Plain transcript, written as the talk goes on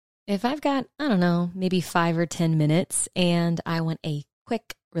If I've got, I don't know, maybe 5 or 10 minutes and I want a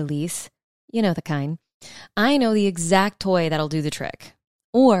quick release, you know the kind, I know the exact toy that'll do the trick.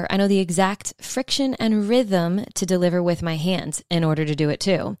 Or I know the exact friction and rhythm to deliver with my hands in order to do it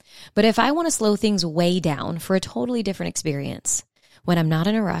too. But if I want to slow things way down for a totally different experience, when I'm not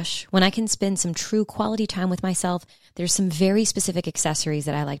in a rush, when I can spend some true quality time with myself, there's some very specific accessories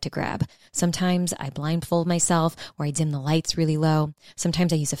that I like to grab. Sometimes I blindfold myself or I dim the lights really low.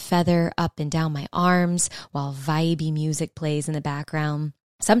 Sometimes I use a feather up and down my arms while vibey music plays in the background.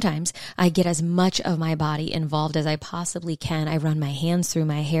 Sometimes I get as much of my body involved as I possibly can. I run my hands through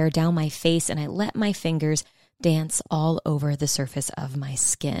my hair, down my face, and I let my fingers dance all over the surface of my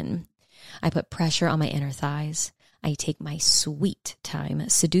skin. I put pressure on my inner thighs. I take my sweet time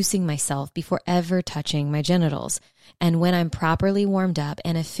seducing myself before ever touching my genitals. And when I'm properly warmed up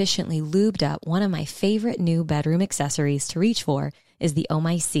and efficiently lubed up, one of my favorite new bedroom accessories to reach for is the Oh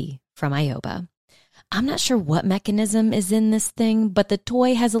My C from Ioba. I'm not sure what mechanism is in this thing, but the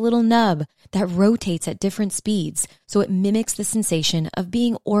toy has a little nub that rotates at different speeds, so it mimics the sensation of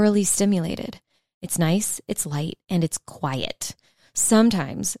being orally stimulated. It's nice, it's light, and it's quiet.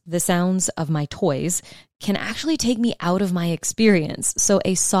 Sometimes the sounds of my toys can actually take me out of my experience, so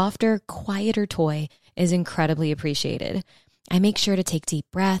a softer, quieter toy is incredibly appreciated. I make sure to take deep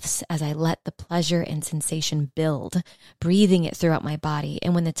breaths as I let the pleasure and sensation build, breathing it throughout my body.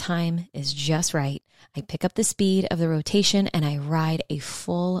 And when the time is just right, I pick up the speed of the rotation and I ride a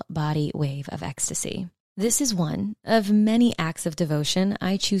full body wave of ecstasy. This is one of many acts of devotion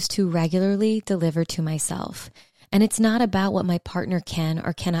I choose to regularly deliver to myself. And it's not about what my partner can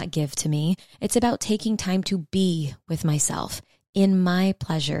or cannot give to me. It's about taking time to be with myself in my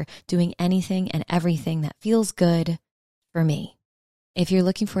pleasure, doing anything and everything that feels good for me. If you're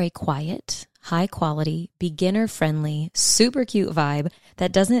looking for a quiet, high quality, beginner friendly, super cute vibe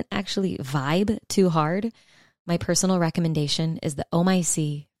that doesn't actually vibe too hard, my personal recommendation is the Oh My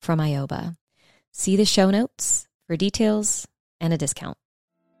C from Ioba. See the show notes for details and a discount.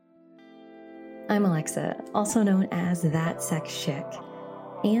 I'm Alexa, also known as That Sex Chick.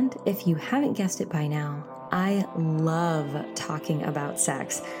 And if you haven't guessed it by now, I love talking about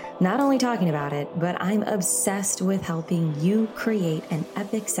sex. Not only talking about it, but I'm obsessed with helping you create an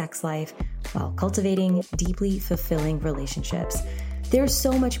epic sex life while cultivating deeply fulfilling relationships. There's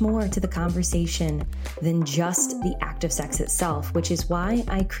so much more to the conversation than just the act of sex itself, which is why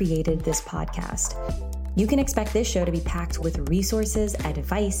I created this podcast. You can expect this show to be packed with resources,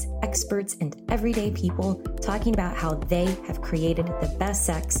 advice, experts, and everyday people talking about how they have created the best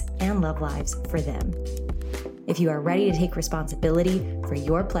sex and love lives for them. If you are ready to take responsibility for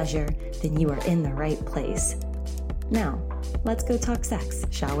your pleasure, then you are in the right place. Now, let's go talk sex,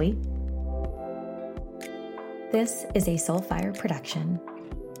 shall we? This is a Soulfire production.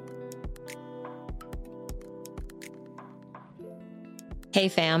 Hey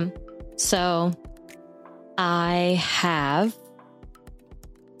fam, so I have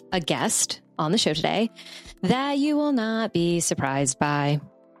a guest on the show today that you will not be surprised by.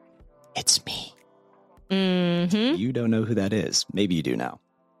 It's me. Mm-hmm. You don't know who that is. Maybe you do now.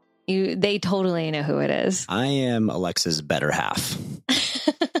 They totally know who it is. I am Alexa's better half.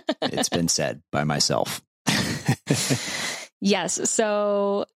 It's been said by myself. Yes.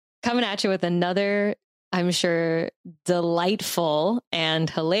 So coming at you with another, I'm sure, delightful and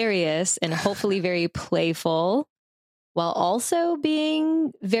hilarious and hopefully very playful, while also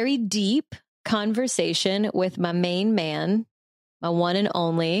being very deep conversation with my main man, my one and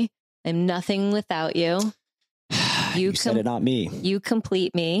only. I'm nothing without you. You said it, not me. You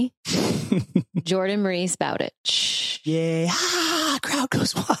complete me. Jordan Maurice Bowditch. Yeah. Crowd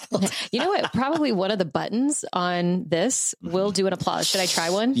goes wild. You know what? Probably one of the buttons on this will do an applause. Should I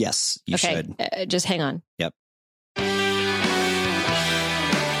try one? Yes, you should. Just hang on. Yep. That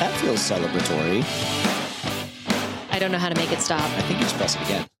feels celebratory. I don't know how to make it stop. I think you just press it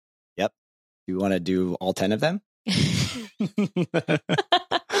again. Yep. You want to do all 10 of them?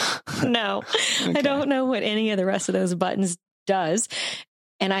 No, okay. I don't know what any of the rest of those buttons does.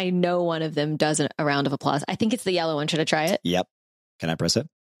 And I know one of them does a round of applause. I think it's the yellow one. Should I try it? Yep. Can I press it?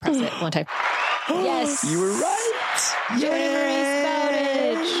 Press it one time. Yes. You were right. Jordan Maurice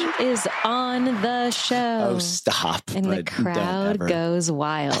Bowditch is on the show. Oh, stop. And the crowd goes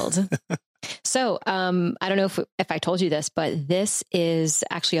wild. So I don't know if I told you this, but this is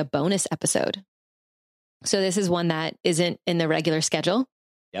actually a bonus episode. So this is one that isn't in the regular schedule.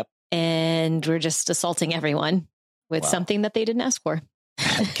 Yep. And we're just assaulting everyone with something that they didn't ask for.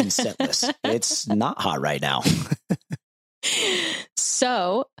 Consentless. It's not hot right now.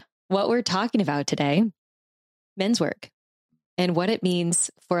 So what we're talking about today, men's work and what it means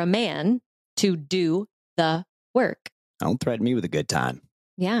for a man to do the work. Don't threaten me with a good time.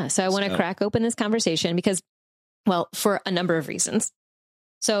 Yeah. So I want to crack open this conversation because, well, for a number of reasons.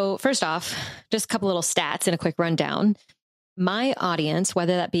 So first off, just a couple little stats and a quick rundown. My audience,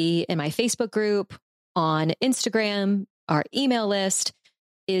 whether that be in my Facebook group, on Instagram, our email list,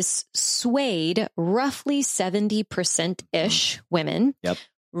 is swayed roughly 70%-ish women,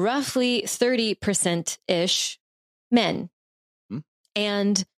 roughly 30%-ish men.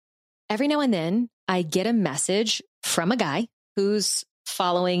 And every now and then I get a message from a guy who's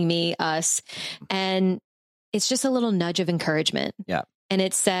following me, us, and it's just a little nudge of encouragement. Yeah. And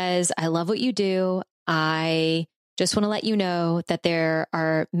it says, I love what you do. I just want to let you know that there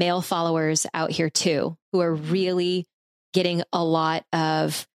are male followers out here too, who are really getting a lot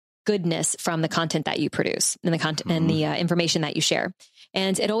of goodness from the content that you produce and the content and the information that you share.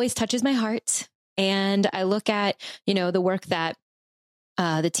 And it always touches my heart. And I look at, the work that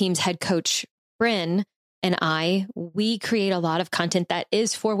the team's head coach, Bryn, and we create a lot of content that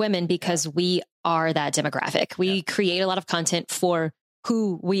is for women because we are that demographic. We create a lot of content for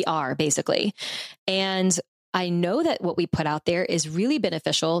who we are, basically. And I know that what we put out there is really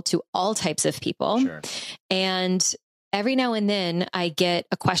beneficial to all types of people. Sure. And every now and then I get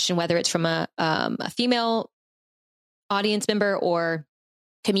a question, whether it's from a female audience member or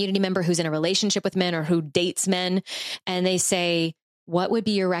community member who's in a relationship with men or who dates men. And they say, what would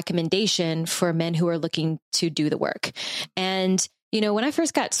be your recommendation for men who are looking to do the work? And, when I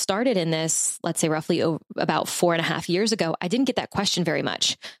first got started in this, let's say roughly about 4.5 years ago, I didn't get that question very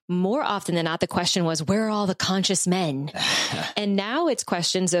much. More often than not, the question was, where are all the conscious men? And now it's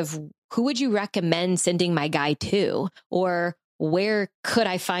questions of who would you recommend sending my guy to? Or where could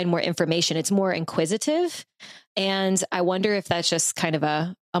I find more information? It's more inquisitive. And I wonder if that's just kind of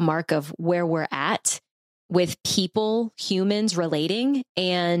a mark of where we're at with people, humans relating,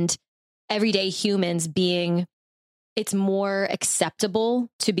 and everyday humans being, it's more acceptable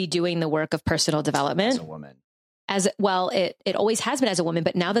to be doing the work of personal development. As a woman. As well, it always has been as a woman,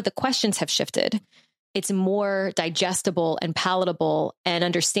 but now that the questions have shifted, it's more digestible and palatable and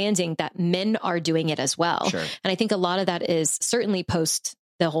understanding that men are doing it as well. Sure. And I think a lot of that is certainly post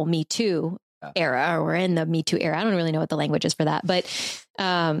the whole Me Too era, or we're in the Me Too era. I don't really know what the language is for that, but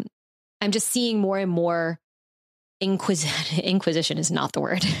I'm just seeing more and more Inquisition is not the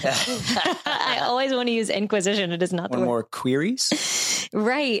word. I always want to use inquisition. It is not the word. More queries?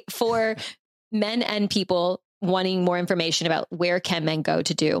 Right. For men and people wanting more information about where can men go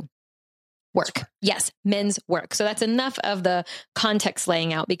to do work. Yes, men's work. So that's enough of the context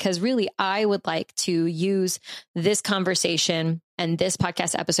laying out, because really I would like to use this conversation and this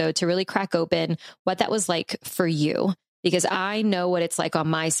podcast episode to really crack open what that was like for you. Because I know what it's like on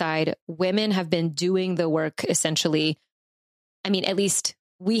my side. Women have been doing the work essentially. I mean, at least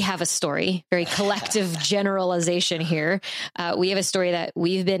we have a story, very collective generalization here. We have a story that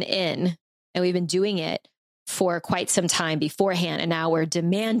we've been in and we've been doing it for quite some time beforehand. And now we're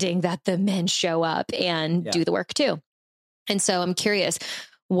demanding that the men show up and do the work too. And so I'm curious,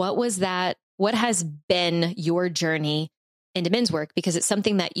 what has been your journey into men's work? Because it's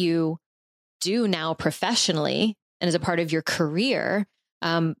something that you do now professionally and as a part of your career.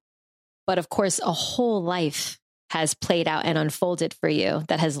 But of course, a whole life has played out and unfolded for you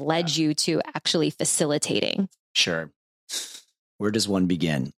that has led you to actually facilitating. Sure. Where does one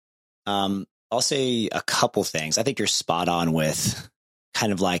begin? I'll say a couple things. I think you're spot on with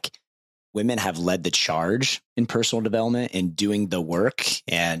kind of like women have led the charge in personal development and doing the work.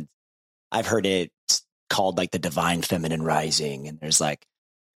 And I've heard it called like the divine feminine rising. And there's like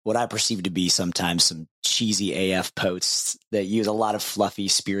what I perceive to be sometimes some cheesy AF posts that use a lot of fluffy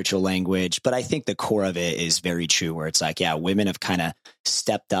spiritual language. But I think the core of it is very true, where it's like, yeah, women have kind of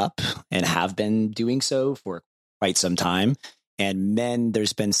stepped up and have been doing so for quite some time. And men,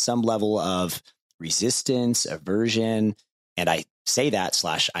 there's been some level of resistance, aversion. And I say that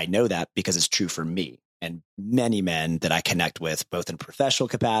 / I know that because it's true for me and many men that I connect with, both in professional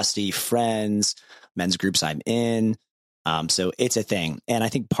capacity, friends, men's groups I'm in. So it's a thing. And I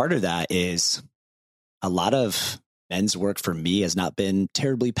think part of that is a lot of men's work for me has not been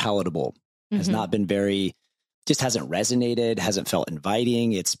terribly palatable, has not been just hasn't resonated, hasn't felt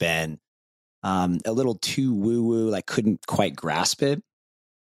inviting. It's been a little too woo-woo, like couldn't quite grasp it.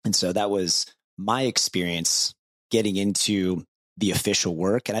 And so that was my experience getting into the official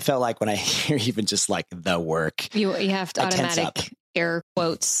work. And I felt like when I hear even just like the work, you have to automatic air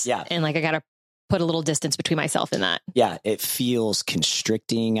quotes. Yeah. And like, I got to put a little distance between myself and that. Yeah. It feels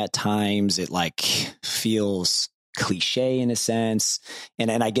constricting at times. It like feels cliche in a sense.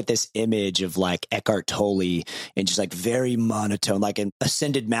 And I get this image of like Eckhart Tolle and just like very monotone, like an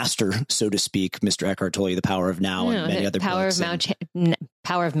ascended master, so to speak, Mr. Eckhart Tolle, The Power of Now, and many other books.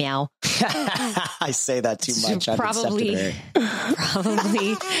 Power of Meow. I say that too much. Probably.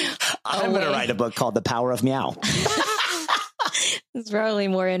 I'm going to write a book called The Power of Meow. It's probably a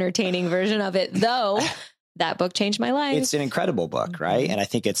more entertaining version of it, though. That book changed my life. It's an incredible book, right? And I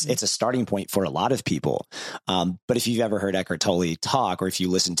think it's a starting point for a lot of people. But if you've ever heard Eckhart Tolle talk, or if you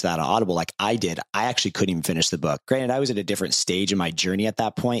listen to that on Audible, like I did, I actually couldn't even finish the book. Granted, I was at a different stage in my journey at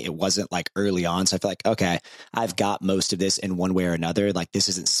that point. It wasn't like early on. So I feel like, okay, I've got most of this in one way or another. Like this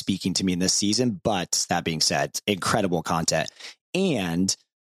isn't speaking to me in this season. But that being said, incredible content. And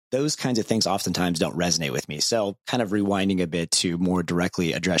those kinds of things oftentimes don't resonate with me. So kind of rewinding a bit to more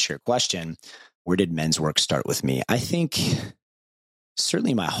directly address your question, where did men's work start with me? I think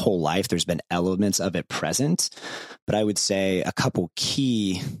certainly my whole life, there's been elements of it present, but I would say a couple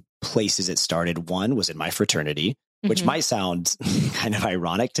key places it started. One was in my fraternity, which might sound kind of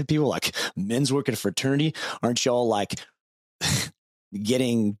ironic to people, like men's work in a fraternity. Aren't y'all like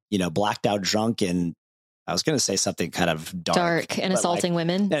getting, blacked out drunk, and I was going to say something kind of dark and assaulting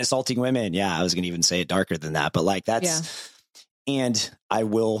women. And assaulting women. Yeah. I was going to even say it darker than that, but like that's, and I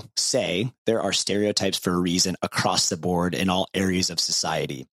will say there are stereotypes for a reason across the board in all areas of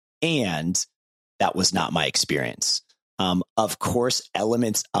society. And that was not my experience. Of course,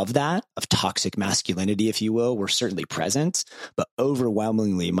 elements of that, of toxic masculinity, if you will, were certainly present, but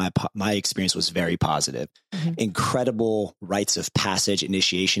overwhelmingly, my experience was very positive. Incredible rites of passage,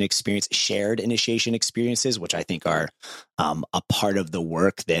 initiation experience, shared initiation experiences, which I think are a part of the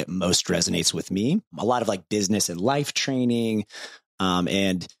work that most resonates with me. A lot of like business and life training,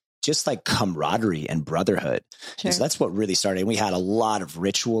 and just like camaraderie and brotherhood. Sure. And so that's what really started. And we had a lot of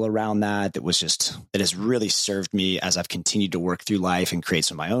ritual around that has really served me as I've continued to work through life and create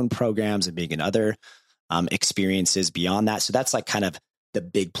some of my own programs and being in other experiences beyond that. So that's like kind of the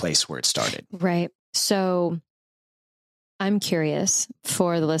big place where it started. Right. So I'm curious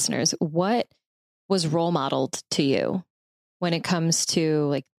for the listeners, what was role modeled to you when it comes to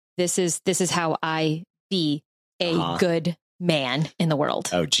like, this is how I be a good man in the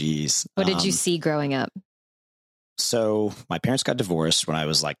world? Oh, geez. What did you see growing up? So my parents got divorced when I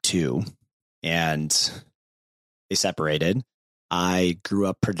was like 2, and they separated. I grew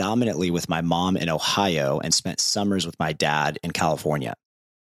up predominantly with my mom in Ohio and spent summers with my dad in California.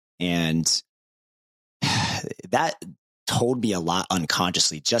 And that told me a lot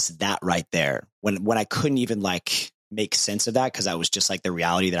unconsciously, just that right there. When I couldn't even like make sense of that, because that was just like the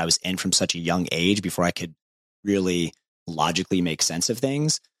reality that I was in from such a young age before I could really logically make sense of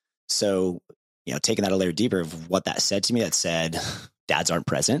things. So, taking that a layer deeper of what that said to me, that said, dads aren't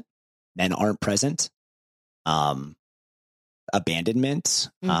present, men aren't present, abandonment,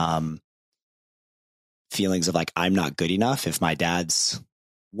 feelings of like, I'm not good enough. If my dads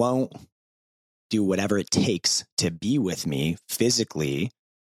won't do whatever it takes to be with me physically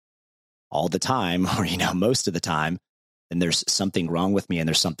all the time, or, most of the time, then there's something wrong with me, and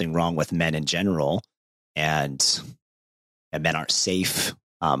there's something wrong with men in general. And men aren't safe.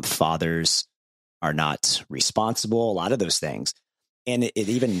 Fathers are not responsible. A lot of those things. And it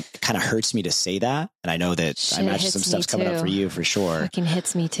even kind of hurts me to say that. And I know that I imagine some stuff's coming up for you for sure. Fucking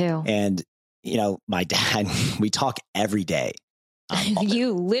hits me too. And, my dad, we talk every day.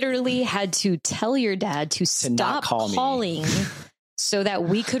 You literally had to tell your dad to stop calling so that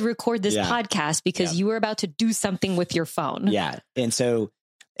we could record this podcast because you were about to do something with your phone. Yeah. And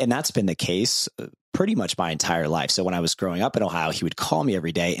that's been the case pretty much my entire life. So when I was growing up in Ohio, he would call me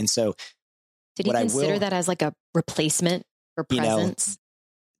every day. And so did he consider that as like a replacement for presence?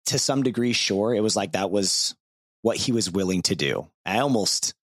 To some degree, sure. It was like that was what he was willing to do. I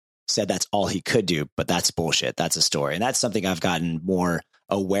almost said that's all he could do, but that's bullshit. That's a story. And that's something I've gotten more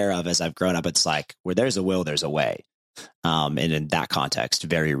aware of as I've grown up. It's like where there's a will, there's a way. And in that context,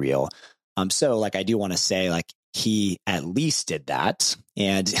 very real. So like, I do want to say like, he at least did that.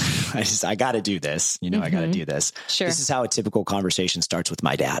 And I got to do this, I got to do this. Sure. This is how a typical conversation starts with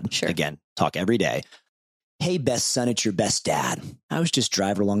my dad. Sure. Again, talk every day. Hey, best son, it's your best dad. I was just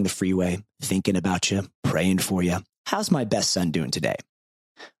driving along the freeway, thinking about you, praying for you. How's my best son doing today?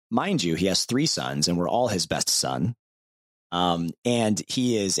 Mind you, he has 3 sons and we're all his best son. And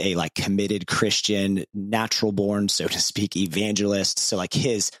he is a like committed Christian, natural born, so to speak, evangelist. So like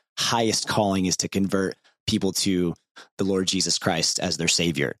his highest calling is to convert people to the Lord Jesus Christ as their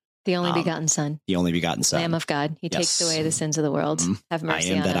savior. The only begotten son. The only begotten son. Lamb of God. He takes away the sins of the world. Have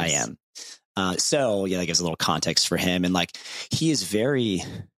mercy on us. I am. So that gives a little context for him. And like, he is very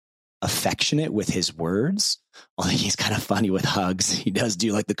affectionate with his words. Although he's kind of funny with hugs. He does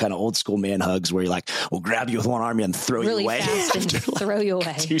do like the kind of old school man hugs where he like will grab you with one arm and throw really you away fast and after, like, throw you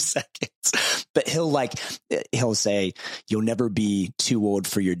away 2 seconds. But he'll say, "You'll never be too old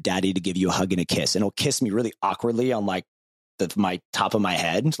for your daddy to give you a hug and a kiss." And he'll kiss me really awkwardly on like my top of my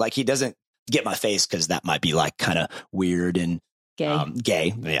head. Like he doesn't get my face because that might be like kind of weird and gay.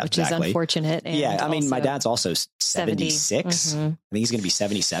 Yeah, which exactly. is unfortunate. And yeah, I mean, my also dad's also 76. I think he's going to be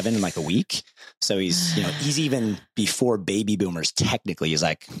 77 in like a week. So he's, he's even before baby boomers. Technically, he's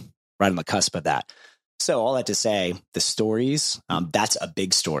like right on the cusp of that. So all that to say, the stories, that's a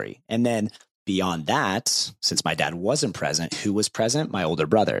big story. And then beyond that, since my dad wasn't present, who was present? My older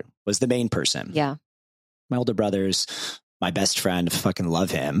brother was the main person. Yeah. My older brother's my best friend. Fucking love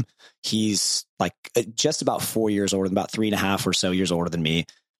him. He's like just about 4 years older, about 3.5 or so years older than me.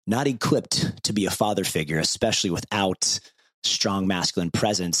 Not equipped to be a father figure, especially without strong masculine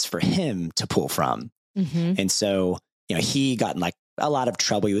presence for him to pull from. And so, he got in like a lot of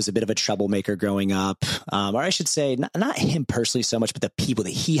trouble. He was a bit of a troublemaker growing up. Or I should say, not him personally so much, but the people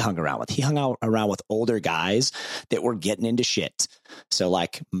that he hung around with. He hung out around with older guys that were getting into shit. So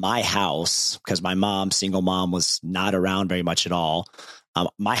like my house, because my mom, single mom, was not around very much at all.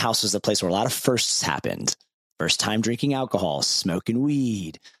 My house was the place where a lot of firsts happened. First time drinking alcohol, smoking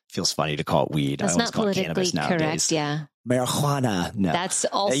weed. Feels funny to call it weed. That's not politically correct. Yeah. Marijuana. No. That's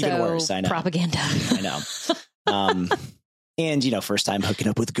also even worse, I know. Propaganda. I know. And, first time hooking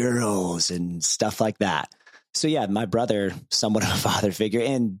up with girls and stuff like that. So yeah, my brother, somewhat of a father figure.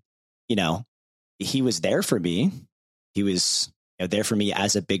 And, he was there for me. He was there for me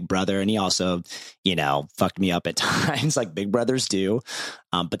as a big brother. And he also, fucked me up at times like big brothers do.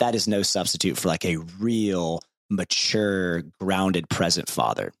 But that is no substitute for like a real mature, grounded, present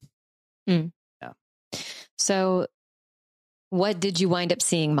father. Yeah. So what did you wind up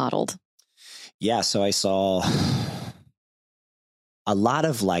seeing modeled? Yeah. So I saw a lot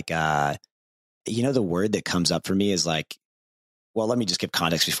of like, the word that comes up for me is like, well, let me just give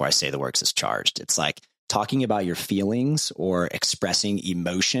context before I say the word because it's charged. It's like talking about your feelings or expressing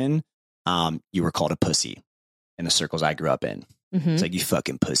emotion. You were called a pussy in the circles I grew up in. It's like, you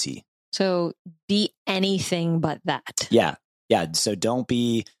fucking pussy. So be anything but that. Yeah. Yeah. So don't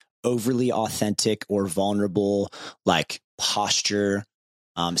be overly authentic or vulnerable, like posture,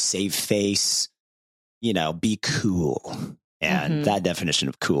 save face, be cool. And that definition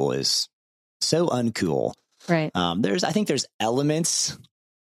of cool is so uncool. Right. I think there's elements,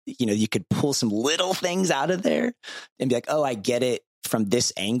 you could pull some little things out of there and be like, oh, I get it from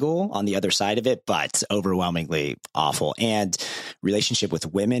this angle on the other side of it, but overwhelmingly awful. And relationship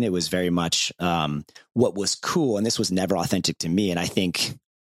with women, it was very much what was cool. And this was never authentic to me. And I think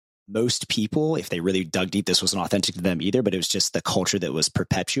most people, if they really dug deep, this wasn't authentic to them either, but it was just the culture that was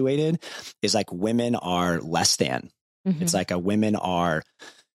perpetuated is like women are less than. It's like women are,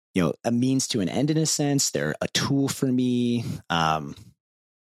 a means to an end in a sense. They're a tool for me.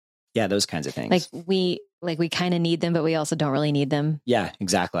 Yeah, those kinds of things. Like we kind of need them, but we also don't really need them. Yeah,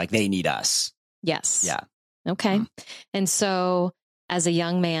 exactly. Like they need us. Yes. Yeah. Okay. And so as a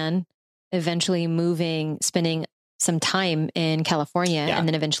young man, eventually spending some time in California and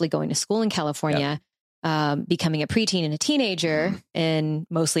then eventually going to school in California, becoming a preteen and a teenager and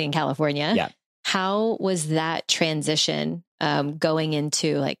mostly in California. Yeah. How was that transition going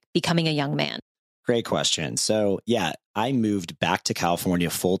into like becoming a young man? Great question. So yeah, I moved back to California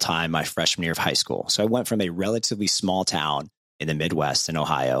full time my freshman year of high school. So I went from a relatively small town in the Midwest in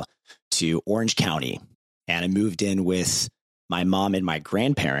Ohio to Orange County. And I moved in with my mom and my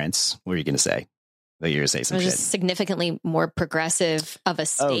grandparents. What were you going to say? You're going to say some shit. Just significantly more progressive of a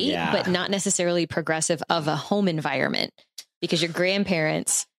state, but not necessarily progressive of a home environment because your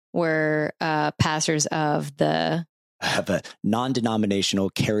grandparents were pastors of a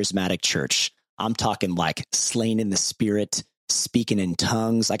non-denominational charismatic church. I'm talking like slain in the spirit, speaking in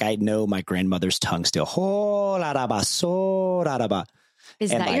tongues. Like I know my grandmother's tongue still.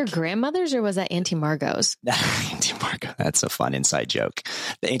 Is that your grandmother's or was that Auntie Margot's? Auntie Margot. That's a fun inside joke.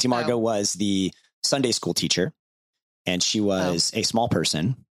 The Auntie Margot was the Sunday school teacher, and she was a small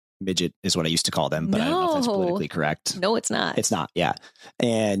person. Midget is what I used to call them, but I don't know if that's politically correct. No, it's not. It's not. Yeah.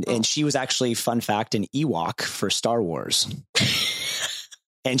 And she was actually, fun fact, an Ewok for Star Wars.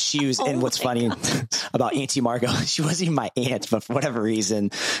 And she was, and what's funny about Auntie Margot, she wasn't even my aunt, but for whatever reason,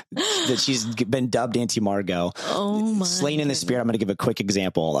 that she's been dubbed Auntie Margot. Oh my! Slain in the Spirit. I'm going to give a quick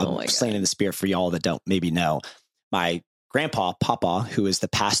example of Slain in the Spirit for y'all that don't maybe know. My grandpa, Papa, who is the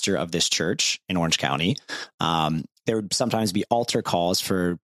pastor of this church in Orange County, there would sometimes be altar calls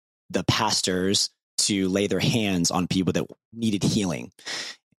for the pastors to lay their hands on people that needed healing.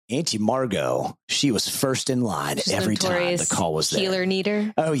 Auntie Margot, she was first in line every time the call was there. Healer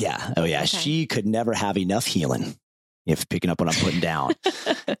needer. Oh yeah. Okay. She could never have enough healing. If picking up what I'm putting down.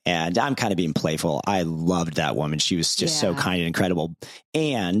 And I'm kind of being playful. I loved that woman. She was just so kind and incredible.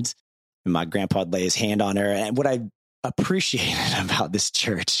 And my grandpa would lay his hand on her. And what I appreciated about this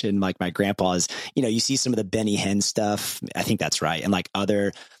church and like my grandpa's, you see some of the Benny Hinn stuff. I think that's right. And like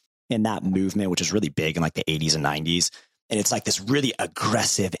other in that movement, which is really big in like the 80s and 90s. And it's like this really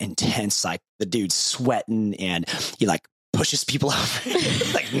aggressive, intense, like the dude's sweating and he like pushes people over,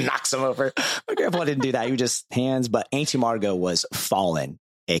 like knocks them over. My grandpa didn't do that. He would just hands. But Auntie Margot was fallen,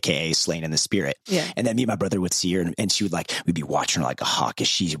 AKA slain in the spirit. Yeah. And then me and my brother would see her and she would we'd be watching her like a hawk. Is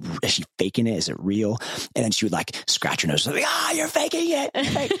she faking it? Is it real? And then she would like scratch her nose. Like, you're faking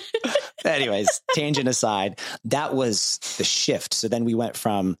it. Anyways, tangent aside, that was the shift. So then we went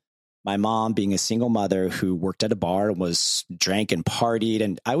from my mom being a single mother who worked at a bar and was drank and partied.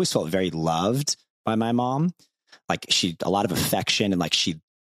 And I always felt very loved by my mom. Like a lot of affection and like she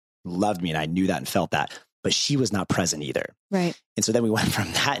loved me and I knew that and felt that, but she was not present either. Right. And so then we went from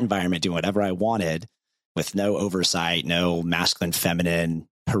that environment doing whatever I wanted with no oversight, no masculine, feminine,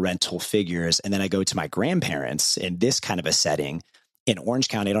 parental figures. And then I go to my grandparents in this kind of a setting in Orange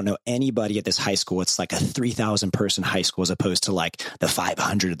County. I don't know anybody at this high school. It's like a 3,000 person high school as opposed to like the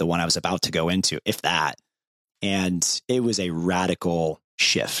 500, the one I was about to go into, if that. And it was a radical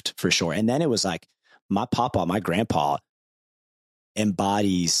shift for sure. And then it was like, my grandpa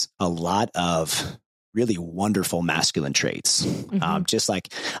embodies a lot of really wonderful masculine traits. Just like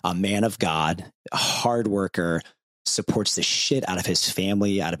a man of God, a hard worker, supports the shit out of his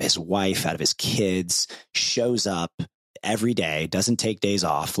family, out of his wife, out of his kids, shows up every day, doesn't take days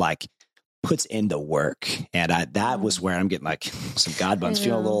off, like puts in the work. And that was where I'm getting like some God buns,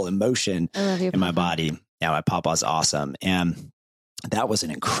 feeling a little emotion in my body. Yeah, my papa's awesome. And that was an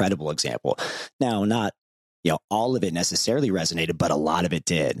incredible example. Now, not, all of it necessarily resonated, but a lot of it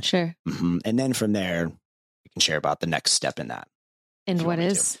did. Sure. And then from there, we can share about the next step in that. And what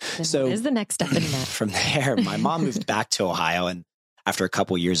is the next step in that? From there, my mom moved back to Ohio. And after a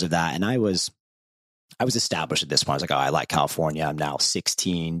couple of years of that, and I was established at this point. I was like, I like California. I'm now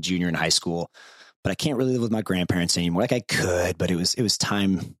 16, junior in high school, but I can't really live with my grandparents anymore. Like I could, but it was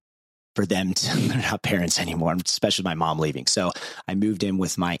time for them to, they're not parents anymore, especially my mom leaving. So I moved in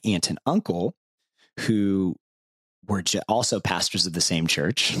with my aunt and uncle who were also pastors of the same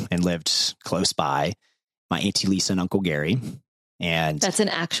church and lived close by. My Auntie Lisa and Uncle Gary. And that's an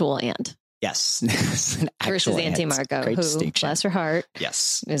actual aunt. Yes. Versus Auntie Margot, Great who, distinction. bless her heart,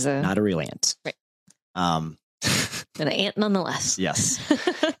 yes, is not a real aunt. Right. An aunt nonetheless. Yes.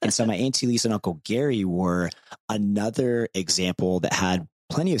 And so my Auntie Lisa and Uncle Gary were another example that had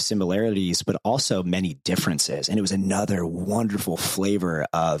plenty of similarities, but also many differences. And it was another wonderful flavor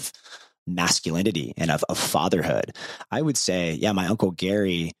of masculinity and of fatherhood. I would say, my Uncle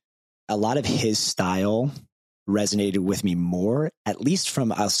Gary, a lot of his style resonated with me more, at least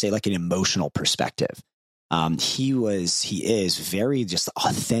from, I'll say, like an emotional perspective. He is very just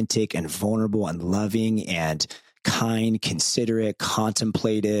authentic and vulnerable and loving and kind, considerate,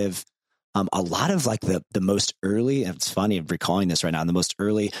 contemplative. A lot of like the most early, and it's funny I'm recalling this right now, the most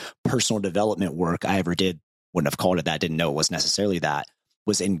early personal development work I ever did, wouldn't have called it that, didn't know it was necessarily that,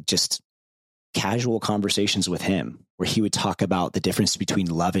 was in just casual conversations with him where he would talk about the difference between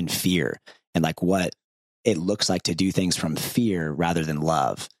love and fear and like what it looks like to do things from fear rather than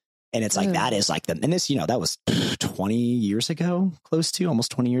love. And it's like, that is like and this, that was 20 years ago, close to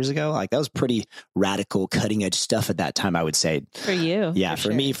almost 20 years ago. Like that was pretty radical, cutting edge stuff at that time, I would say. For you. Yeah,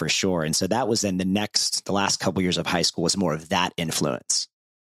 for me, for sure. And so that was then the last couple years of high school was more of that influence.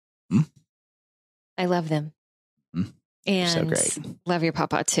 I love them. And so great. Love your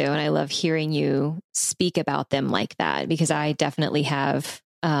papa too. And I love hearing you speak about them like that, because I definitely have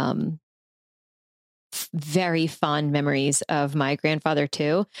very fond memories of my grandfather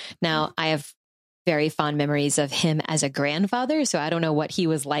too. Now I have very fond memories of him as a grandfather. So I don't know what he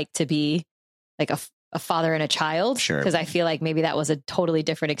was like to be like a father and a child. Sure. Because I feel like maybe that was a totally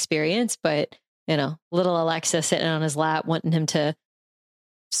different experience, but little Alexa sitting on his lap, wanting him to,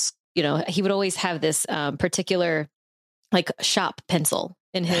 he would always have this particular like shop pencil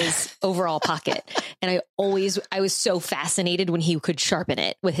in his overall pocket. And I was so fascinated when he could sharpen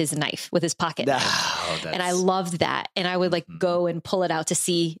it with his knife, with his pocket knife. And I loved that. And I would like go and pull it out to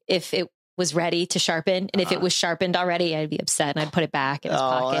see if it was ready to sharpen. And if it was sharpened already, I'd be upset and I'd put it back in his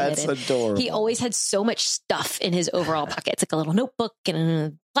pocket. That's adorable. He always had so much stuff in his overall pocket. It's like a little notebook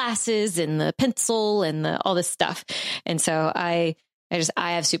and glasses and the pencil and all this stuff. And so I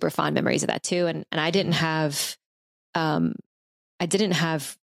have super fond memories of that too. And I didn't have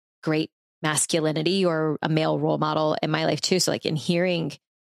great masculinity or a male role model in my life too. So like in hearing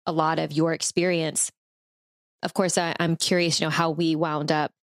a lot of your experience, of course, I'm curious, how we wound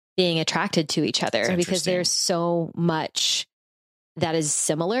up being attracted to each other, because there's so much that is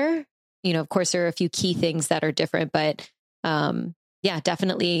similar. Of course, there are a few key things that are different, but yeah,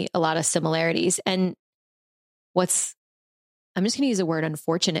 definitely a lot of similarities. And I'm just going to use the word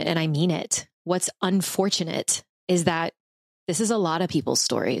unfortunate, and I mean it. What's unfortunate is that this is a lot of people's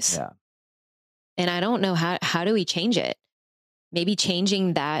stories. Yeah. And I don't know how do we change it? Maybe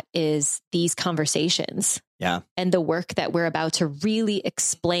changing that is these conversations. Yeah. And the work that we're about to really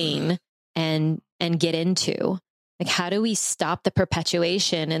explain and get into. Like, how do we stop the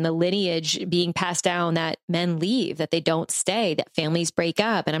perpetuation and the lineage being passed down that men leave, that they don't stay, that families break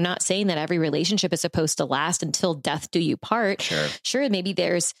up? And I'm not saying that every relationship is supposed to last until death do you part. Sure, maybe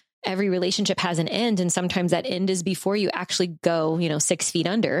every relationship has an end, and sometimes that end is before you actually go, 6 feet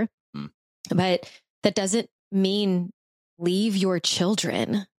under. But that doesn't mean leave your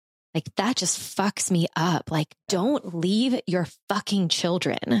children. Like, that just fucks me up. Like, don't leave your fucking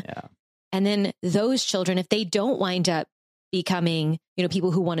children. Yeah. And then those children, if they don't wind up becoming,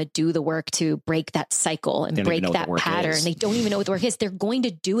 people who want to do the work to break that cycle and break that pattern, they don't even know what the work is. They're going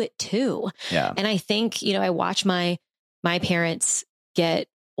to do it too. Yeah. And I think, I watch my parents get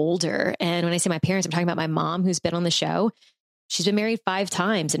older. And when I say my parents, I'm talking about my mom, who's been on the show. She's been married 5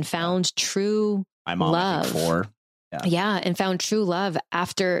 times and found true my mom, love. I think 4. Yeah. And found true love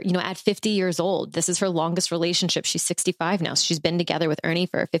after, at 50 years old. This is her longest relationship. She's 65 now. So she's been together with Ernie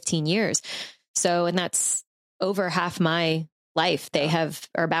for 15 years. So, and that's over half my life.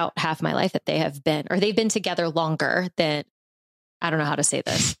 Or about half my life that they have been, or they've been together longer than, I don't know how to say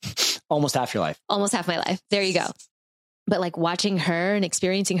this. Almost half your life. Almost half my life. There you go. But like watching her and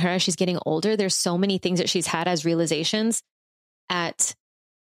experiencing her as she's getting older, there's so many things that she's had as realizations at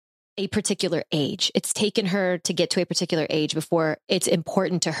a particular age. It's taken her to get to a particular age before it's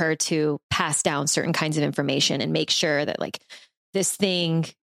important to her to pass down certain kinds of information and make sure that like this thing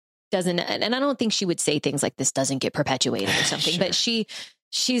doesn't, and I don't think she would say things like this doesn't get perpetuated or something, but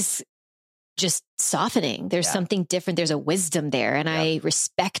she's just softening. There's something different. There's a wisdom there. And I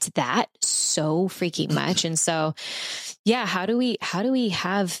respect that so freaking much. And so, yeah, how do we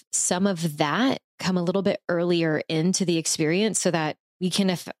have some of that come a little bit earlier into the experience so that we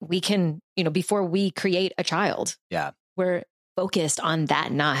can, before we create a child, we're focused on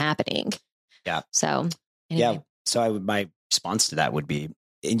that not happening. Yeah. So, anyway. Yeah. So my response to that would be,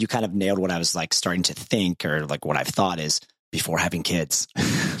 and you kind of nailed what I was like starting to think, or like what I've thought is, before having kids,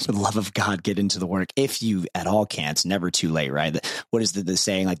 for the love of God, get into the work. If you at all can, it's never too late, right? What is the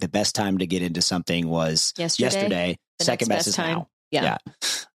saying? Like, the best time to get into something was yesterday. Second best is now. Yeah.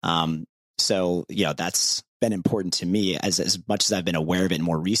 So, that's been important to me as much as I've been aware of it in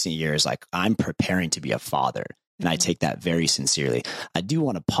more recent years. Like, I'm preparing to be a father, and I take that very sincerely. I do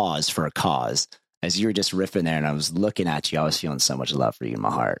want to pause for a cause. As you were just riffing there and I was looking at you, I was feeling so much love for you in my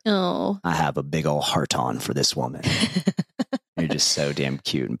heart. Oh, I have a big old heart on for this woman. You're just so damn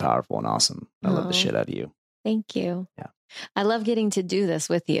cute and powerful and awesome. I love the shit out of you. Thank you. Yeah. I love getting to do this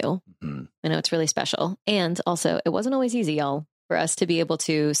with you. Mm-hmm. I know it's really special. And also, it wasn't always easy, y'all, for us to be able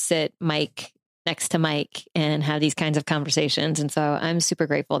to sit Mike next to Mike and have these kinds of conversations. And so I'm super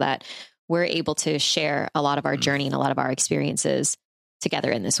grateful that we're able to share a lot of our journey and a lot of our experiences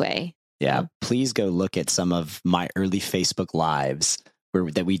together in this way. Yeah. Please go look at some of my early Facebook lives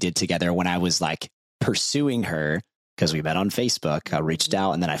that we did together when I was like pursuing her, because we met on Facebook. I reached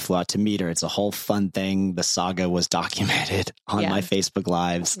out and then I flew out to meet her. It's a whole fun thing. The saga was documented on my Facebook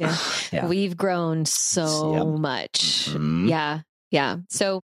lives. Yeah. We've grown so much. Mm-hmm. Yeah.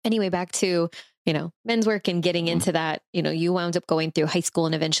 So anyway, back to, men's work and getting into that, you wound up going through high school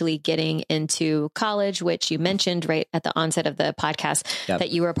and eventually getting into college, which you mentioned right at the onset of the podcast that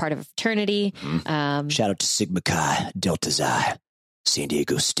you were a part of a fraternity. Mm-hmm. Shout out to Sigma Chi, Delta Xi, San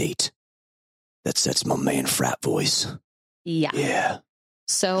Diego State. That's my main frat voice. Yeah.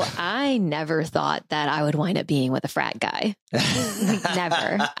 So I never thought that I would wind up being with a frat guy.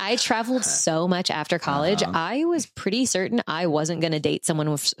 Never. I traveled so much after college. I was pretty certain I wasn't going to date someone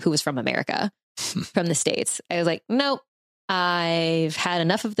who was from America, from the States. I was like, nope, I've had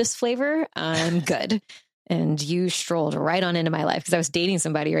enough of this flavor. I'm good. And you strolled right on into my life because I was dating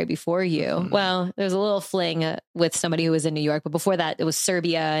somebody right before you. Well, there was a little fling with somebody who was in New York, but before that, it was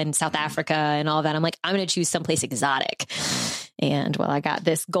Serbia and South Africa and all that. I'm like, I'm going to choose someplace exotic. And well, I got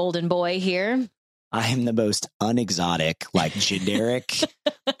this golden boy here. I am the most unexotic, like generic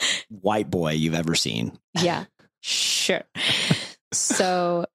white boy you've ever seen. Yeah, sure.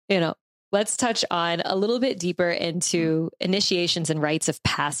 So, let's touch on a little bit deeper into initiations and rites of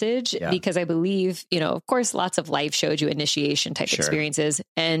passage, because I believe, of course, lots of life showed you initiation type experiences,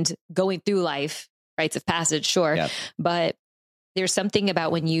 and going through life, rites of passage, sure. Yep. But there's something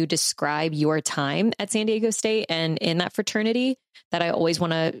about when you describe your time at San Diego State and in that fraternity that I always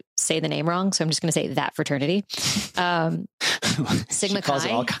want to say the name wrong. So I'm just going to say that fraternity. Sigma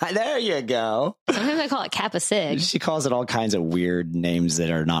Chi. There you go. Sometimes I call it Kappa Sig. She calls it all kinds of weird names that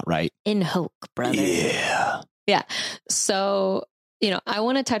are not right. In Hoke, brother. Yeah. Yeah. So, I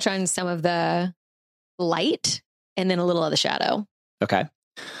want to touch on some of the light and then a little of the shadow. Okay.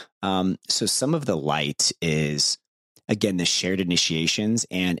 So some of the light is, again, the shared initiations,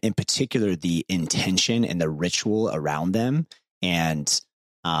 and in particular, the intention and the ritual around them, and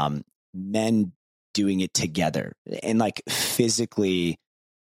men doing it together and like physically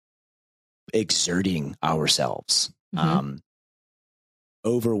exerting ourselves.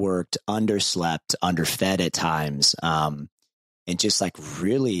 Overworked, underslept, underfed at times, and just like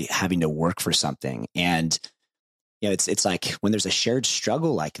really having to work for something. And it's like when there's a shared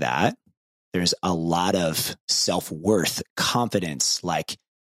struggle like that, there's a lot of self-worth, confidence, like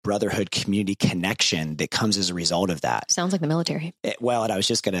brotherhood, community connection that comes as a result of that. Sounds like the military. And I was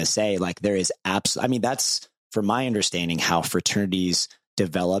just going to say, like, there is that's, from my understanding, how fraternities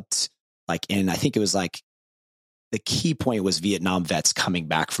developed, like, I think it was like, the key point was Vietnam vets coming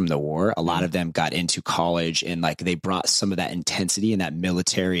back from the war. A lot of them got into college, and like they brought some of that intensity and that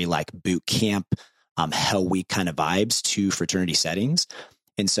military, like boot camp, Hell Week kind of vibes to fraternity settings.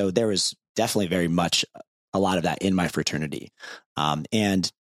 And so there was definitely very much a lot of that in my fraternity.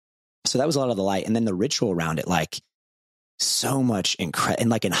 And so that was a lot of the light. And then the ritual around it, like so much and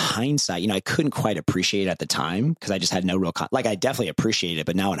like in hindsight, I couldn't quite appreciate it at the time because I just had no real, like I definitely appreciate it.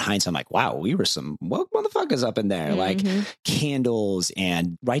 But now in hindsight, I'm like, wow, we were some motherfuckers up in there, like candles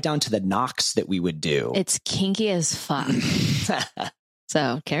and right down to the knocks that we would do. It's kinky as fuck.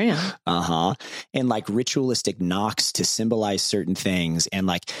 So carry on. And like ritualistic knocks to symbolize certain things, and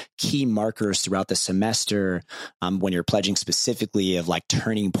like key markers throughout the semester when you're pledging specifically of like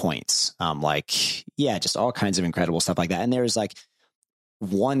turning points. Just all kinds of incredible stuff like that. And there's like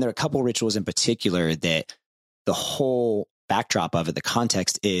there are a couple rituals in particular that the whole backdrop of it, the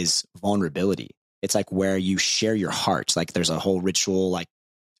context is vulnerability. It's like where you share your heart. Like there's a whole ritual like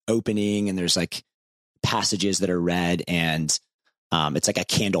opening, and there's like passages that are read, and it's like a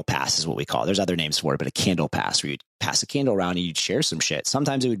candle pass is what we call it. There's other names for it, but a candle pass where you'd pass a candle around and you'd share some shit.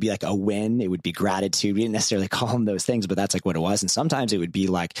 Sometimes it would be like a win. It would be gratitude. We didn't necessarily call them those things, but that's like what it was. And sometimes it would be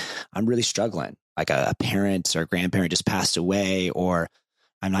like, I'm really struggling. Like a parent or a grandparent just passed away, or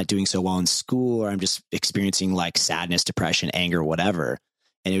I'm not doing so well in school, or I'm just experiencing like sadness, depression, anger, whatever.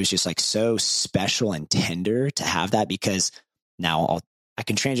 And it was just like so special and tender to have that, because now I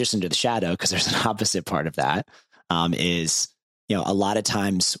can transition to the shadow, because there's an opposite part of that, is a lot of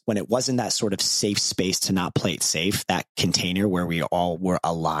times when it wasn't that sort of safe space to not play it safe, that container where we all were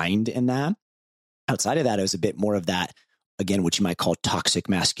aligned in that. Outside of that, it was a bit more of that, again, what you might call toxic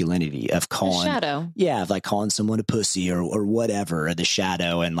masculinity of calling, shadow. Yeah, of like calling someone a pussy or whatever, or the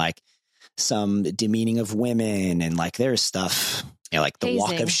shadow, and like some demeaning of women, and like there's stuff, like the hazing,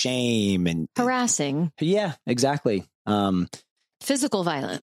 walk of shame and harassing. Yeah, exactly. Physical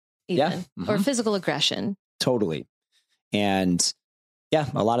violence, even, or physical aggression. Totally. And yeah,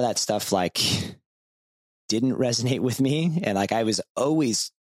 a lot of that stuff like didn't resonate with me. And like I was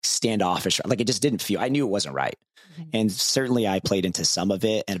always standoffish. Like it just didn't feel, I knew it wasn't right. And certainly I played into some of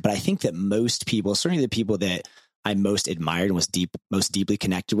it. But I think that most people, certainly the people that I most admired and was most deeply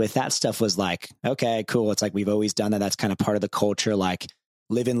connected with, that stuff was like, okay, cool. It's like, we've always done that. That's kind of part of the culture, like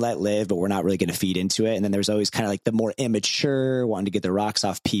live and let live, but we're not really going to feed into it. And then there's always kind of like the more immature, wanting to get the rocks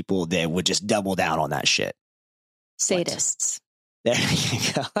off people that would just double down on that shit. Sadists. There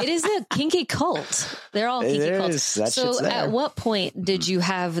you go. It is a kinky cult. They're all kinky cults. So at what point did you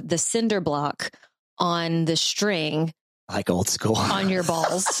have the cinder block on the string? Like old school. On your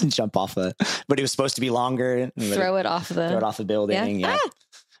balls. Jump off but it was supposed to be longer. Throw it off the building. Yeah. Ah!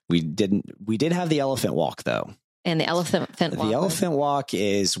 We did have the elephant walk though. And the elephant walk. The elephant walk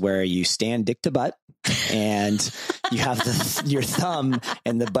is where you stand dick to butt, and you have your thumb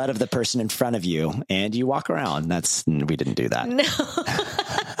in the butt of the person in front of you, and you walk around. We didn't do that. No,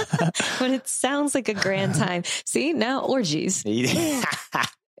 but it sounds like a grand time. See, now orgies. It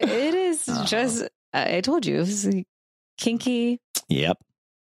is just. I told you it was kinky. Yep.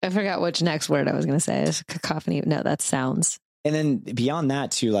 I forgot which next word I was going to say. It's cacophony. No, that's sounds. And then beyond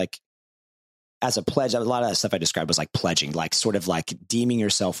that, too, like. as a pledge, a lot of that stuff I described was like pledging, like sort of like deeming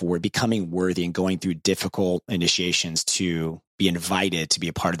yourself worthy, becoming worthy and going through difficult initiations to be invited to be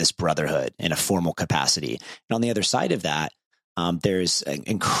a part of this brotherhood in a formal capacity. And on the other side of that, there's an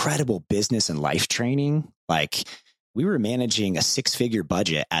incredible business and life training. Like we were managing a 6-figure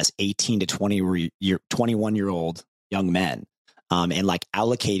budget as 18 to 21-year-old young men. And like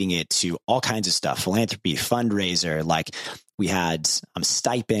allocating it to all kinds of stuff, philanthropy, fundraiser. Like we had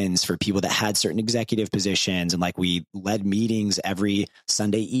stipends for people that had certain executive positions. And like we led meetings every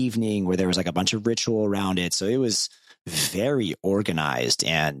Sunday evening where there was like a bunch of ritual around it. So it was very organized.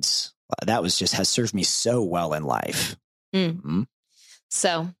 And that was just has served me so well in life. Mm-hmm.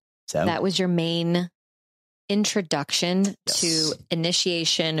 So that was your main introduction to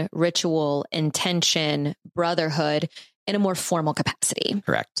initiation, ritual, intention, brotherhood in a more formal capacity.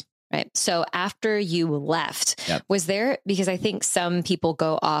 Correct. Right. So after you left, was there, because I think some people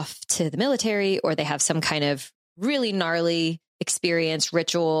go off to the military or they have some kind of really gnarly experience,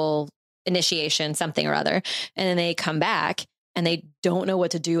 ritual, initiation, something or other, and then they come back and they don't know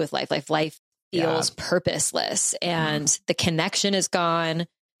what to do with life. Life feels purposeless and the connection is gone.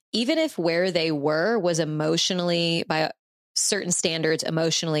 Even if where they were was emotionally, by certain standards,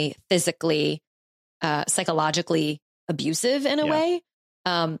 emotionally, physically, psychologically abusive in a way,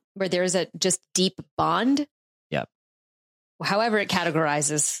 where there's a just deep bond. Yep. However it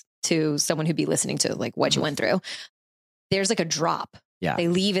categorizes to someone who'd be listening to like what you went through. There's like a drop. Yeah. They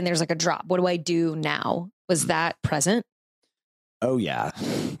leave and there's like a drop. What do I do now? Was that present? Oh yeah.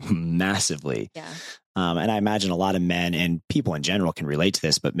 Massively. Yeah. And I imagine a lot of men and people in general can relate to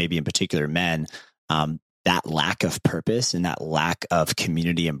this, but maybe in particular men, that lack of purpose and that lack of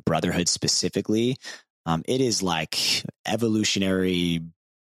community and brotherhood specifically, it is like evolutionary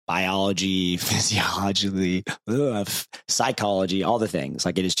biology, physiology, psychology, all the things.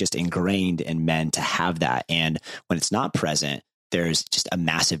 Like it is just ingrained in men to have that. And when it's not present, there's just a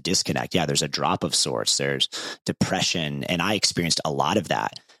massive disconnect. Yeah, there's a drop of sorts. There's depression. And I experienced a lot of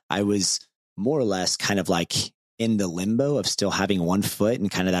that. I was more or less kind of like in the limbo of still having one foot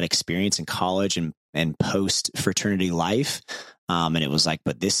and kind of that experience in college and post fraternity life. And it was like,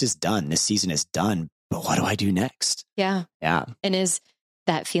 but this is done. This season is done. But what do I do next? Yeah. Yeah. And is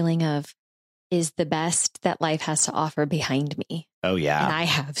that feeling of, is the best that life has to offer behind me? Oh, yeah. And I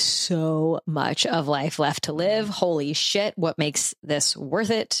have so much of life left to live. Holy shit. What makes this worth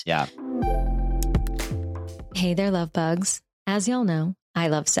it? Yeah. Hey there, love bugs. As y'all know, I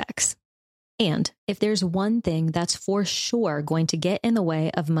love sex. And if there's one thing that's for sure going to get in the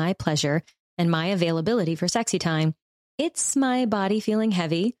way of my pleasure and my availability for sexy time, it's my body feeling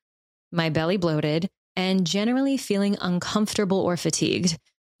heavy, my belly bloated, and generally feeling uncomfortable or fatigued.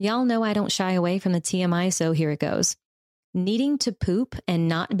 Y'all know I don't shy away from the TMI, so here it goes. Needing to poop and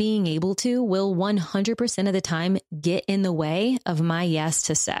not being able to will 100% of the time get in the way of my yes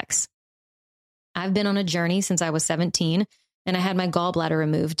to sex. I've been on a journey since I was 17, and I had my gallbladder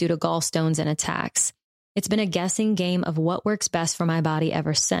removed due to gallstones and attacks. It's been a guessing game of what works best for my body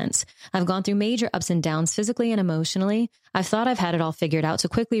ever since. I've gone through major ups and downs physically and emotionally. I've thought I've had it all figured out to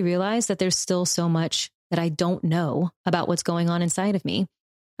quickly realize that there's still so much that I don't know about what's going on inside of me.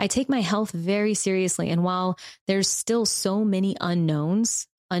 I take my health very seriously. And while there's still so many unknowns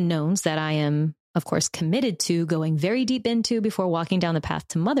that I am, of course, committed to going very deep into before walking down the path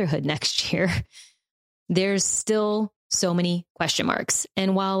to motherhood next year, there's still so many question marks.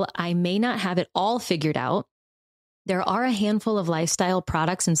 And while I may not have it all figured out, there are a handful of lifestyle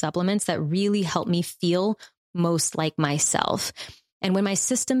products and supplements that really help me feel most like myself. And when my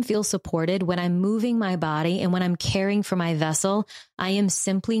system feels supported, when I'm moving my body and when I'm caring for my vessel, I am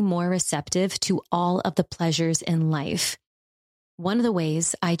simply more receptive to all of the pleasures in life. One of the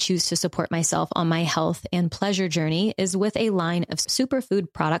ways I choose to support myself on my health and pleasure journey is with a line of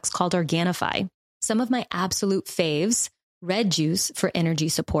superfood products called Organifi. Some of my absolute faves, red juice for energy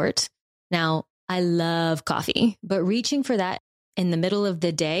support. Now, I love coffee, but reaching for that in the middle of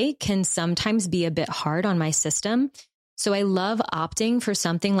the day can sometimes be a bit hard on my system. So I love opting for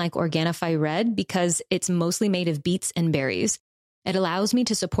something like Organifi Red because it's mostly made of beets and berries. It allows me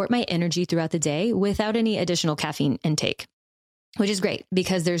to support my energy throughout the day without any additional caffeine intake, which is great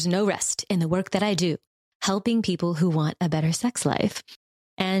because there's no rest in the work that I do, helping people who want a better sex life.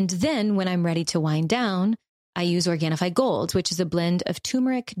 And then when I'm ready to wind down, I use Organifi Gold, which is a blend of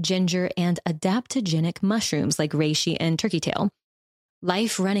turmeric, ginger, and adaptogenic mushrooms like reishi and turkey tail.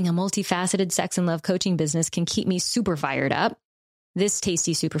 Life running a multifaceted sex and love coaching business can keep me super fired up. This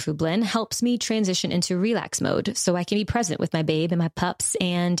tasty superfood blend helps me transition into relax mode so I can be present with my babe and my pups,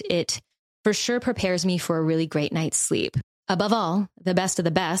 and it for sure prepares me for a really great night's sleep. Above all, the best of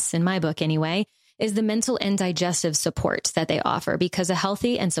the best, in my book anyway, is the mental and digestive support that they offer, because a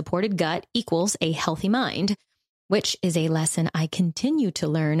healthy and supported gut equals a healthy mind, which is a lesson I continue to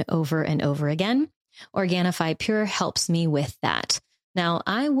learn over and over again. Organifi Pure helps me with that. Now,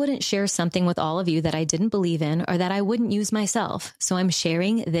 I wouldn't share something with all of you that I didn't believe in or that I wouldn't use myself. So I'm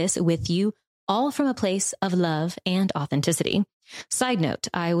sharing this with you all from a place of love and authenticity. Side note,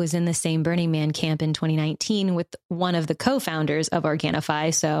 I was in the same Burning Man camp in 2019 with one of the co-founders of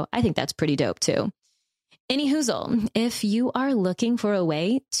Organifi, so I think that's pretty dope too. Anyhoozle, if you are looking for a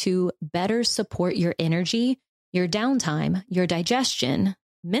way to better support your energy, your downtime, your digestion,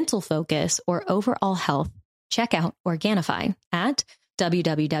 mental focus, or overall health, check out Organifi at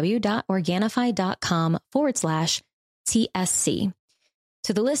www.organifi.com/TSC.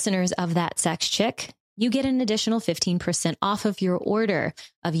 To the listeners of That Sex Chick, you get an additional 15% off of your order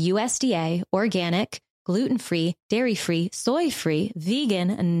of USDA, organic, gluten-free, dairy-free, soy-free,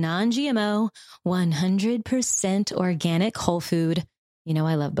 vegan, non-GMO, 100% organic whole food. You know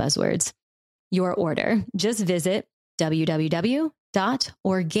I love buzzwords. Your order. Just visit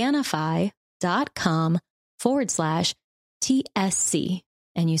www.organifi.com/TSC.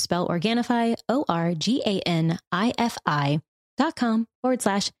 And you spell Organifi,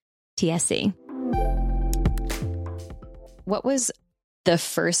 ORGANIFI.com/TSC. What was the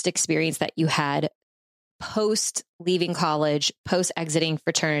first experience that you had post leaving college, post exiting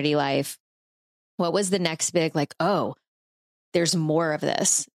fraternity life? What was the next big, like, oh, there's more of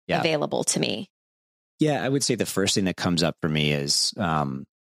this available to me? Yeah, I would say the first thing that comes up for me is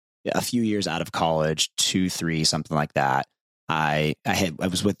a few years out of college, 2, 3, something like that. I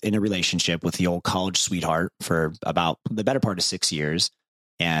was in a relationship with the old college sweetheart for about the better part of 6 years.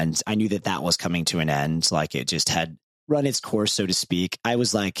 And I knew that was coming to an end. Like, it just had run its course, so to speak. I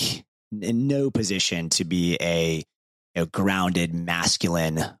was like in no position to be a grounded,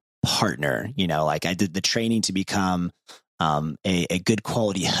 masculine partner. Like, I did the training to become a good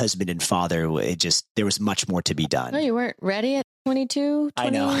quality husband and father. There was much more to be done. No, you weren't ready at 22,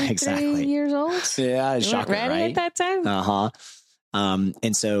 23 years old? Yeah, you weren't ready right? at that time?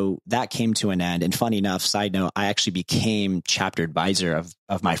 And so that came to an end. And funny enough, side note, I actually became chapter advisor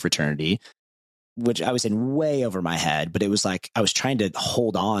of my fraternity, which I was in way over my head, but it was like I was trying to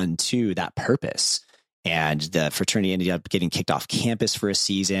hold on to that purpose. And the fraternity ended up getting kicked off campus for a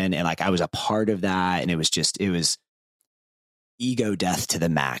season. And like, I was a part of that. And it was ego death to the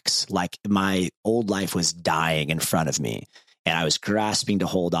max. Like, my old life was dying in front of me. And I was grasping to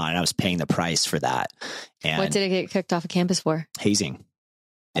hold on, and I was paying the price for that. And what did it get kicked off of campus for? Hazing.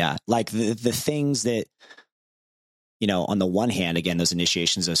 Yeah. Like the things that, on the one hand, again, those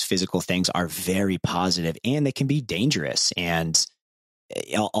initiations, those physical things are very positive, and they can be dangerous. And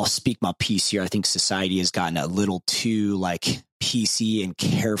I'll speak my piece here. I think society has gotten a little too like PC and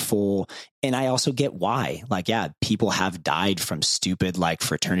careful. And I also get why. Like, yeah, people have died from stupid like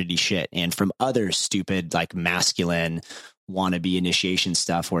fraternity shit and from other stupid like masculine wannabe initiation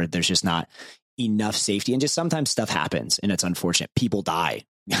stuff where there's just not enough safety, and just sometimes stuff happens and it's unfortunate. People die.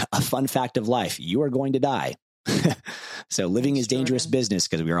 A fun fact of life: you are going to die. So living is dangerous business,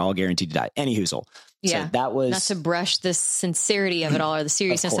 because we are all guaranteed to die. Anyhoozle. Yeah. So that was not to brush the sincerity of it all or the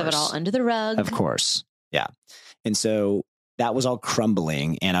seriousness of it all under the rug. Of course. Yeah. And so that was all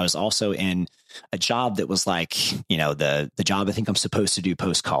crumbling. And I was also in a job that was like, the job I think I'm supposed to do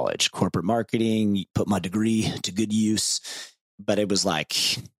post college, corporate marketing, put my degree to good use. But it was like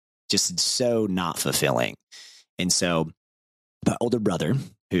just so not fulfilling. And so my older brother,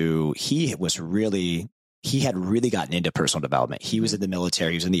 who he had really gotten into personal development. He was in the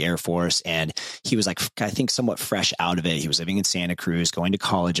military, he was in the Air Force, and he was like, I think somewhat fresh out of it. He was living in Santa Cruz, going to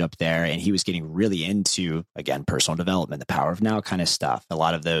college up there, and he was getting really into, again, personal development, the power of now kind of stuff, a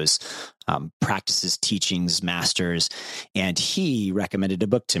lot of those practices, teachings, masters. And he recommended a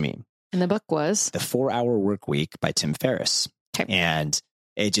book to me. And the book was? The 4-Hour Workweek by Tim Ferriss. Okay. And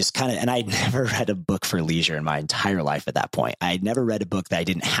it just and I'd never read a book for leisure in my entire life at that point. I had never read a book that I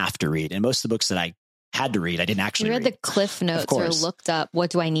didn't have to read. And most of the books that I had to read, I didn't actually read. You read the Cliff Notes or looked up,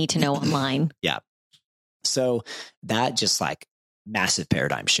 what do I need to know online? Yeah. So that just like massive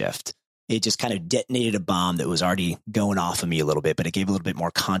paradigm shift. It just kind of detonated a bomb that was already going off of me a little bit, but it gave a little bit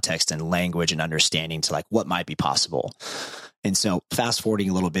more context and language and understanding to like what might be possible. And so fast forwarding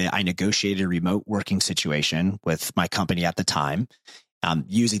a little bit, I negotiated a remote working situation with my company at the time,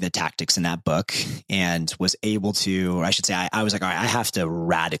 using the tactics in that book, and was able to, or I should say, I was like, all right, I have to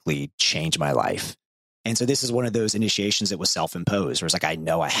radically change my life. And so this is one of those initiations that was self-imposed, where it's like, I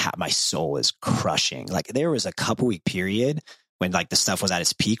know my soul is crushing. Like, there was a couple week period when like the stuff was at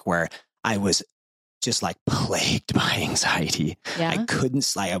its peak where I was just like plagued by anxiety. Yeah. I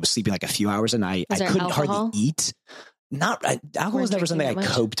couldn't, like, I was sleeping like a few hours a night. Was I there couldn't alcohol? hardly eat. Alcohol was never something I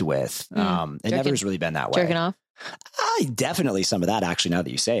coped with. It never has really been that way. Jerking off? Definitely some of that, actually, now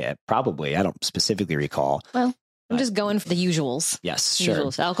that you say it. Probably. I don't specifically recall. Well, I'm just going for the usuals. Yes, sure.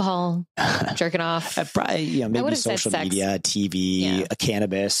 Usuals. Alcohol, jerking off. Probably, maybe social media, TV,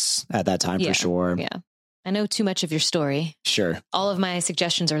 cannabis at that time for sure. Yeah. I know too much of your story. Sure. All of my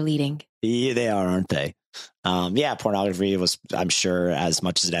suggestions are leading. Yeah, they are, aren't they? Pornography was, I'm sure, as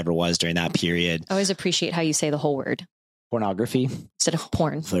much as it ever was during that period. I always appreciate how you say the whole word. Pornography. Instead of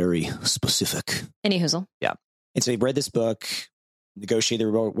porn. Very specific. Any hoozle. Yeah. And so he read this book, negotiated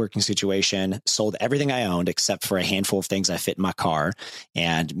the remote working situation, sold everything I owned except for a handful of things I fit in my car.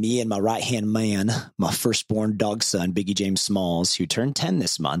 And me and my right-hand man, my firstborn dog son, Biggie James Smalls, who turned 10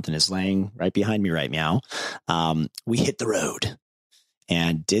 this month and is laying right behind me right now, we hit the road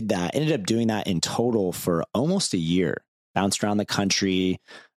and did that. Ended up doing that in total for almost a year. Bounced around the country.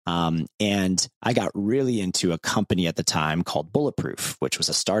 And I got really into a company at the time called Bulletproof, which was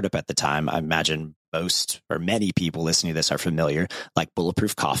a startup at the time. I imagine most or many people listening to this are familiar, like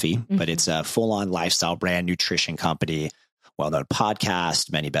Bulletproof Coffee, but it's a full-on lifestyle brand nutrition company, well-known podcast,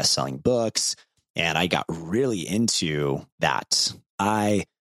 many best-selling books. And I got really into that.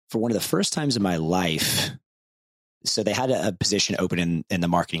 For one of the first times in my life, so they had a position open in the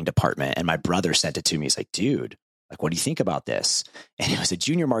marketing department, and my brother sent it to me. He's like, dude, like, what do you think about this? And it was a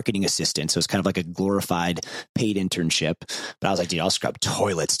junior marketing assistant. So it's kind of like a glorified paid internship. But I was like, dude, I'll scrub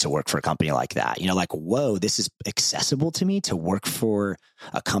toilets to work for a company like that. Like, whoa, this is accessible to me to work for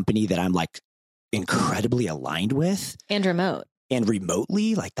a company that I'm like incredibly aligned with. And remote. And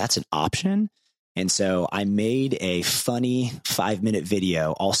remotely, like that's an option. And so I made a funny 5-minute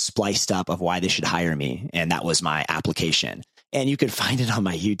video all spliced up of why they should hire me. And that was my application. And you could find it on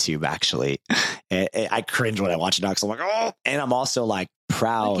my YouTube, actually. I cringe when I watch it now because I'm like, oh, and I'm also like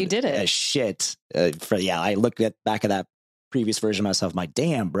proud you did it. as shit. I looked back at that previous version of myself. I'm like,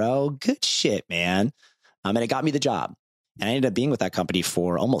 damn, bro, good shit, man. And it got me the job. And I ended up being with that company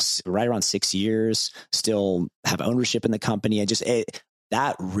for almost right around 6 years, still have ownership in the company. And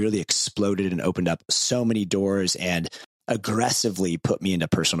that really exploded and opened up so many doors and aggressively put me into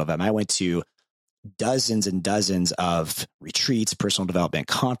personal development. I went to dozens and dozens of retreats, personal development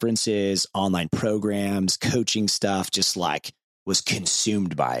conferences, online programs, coaching stuff, just like was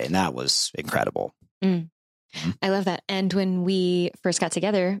consumed by it. And that was incredible. I love that. And when we first got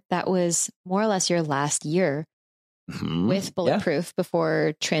together, that was more or less your last year with Bulletproof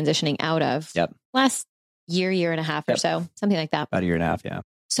before transitioning out of last year and a half or so, something like that. About a year and a half. Yeah.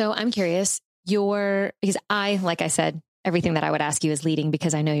 So I'm curious, because like I said, everything that I would ask you is leading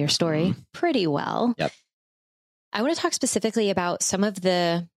because I know your story pretty well. Yep. I want to talk specifically about some of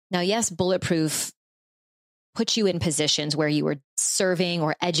yes, Bulletproof put you in positions where you were serving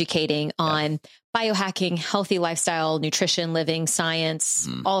or educating on biohacking, healthy lifestyle, nutrition, living, science,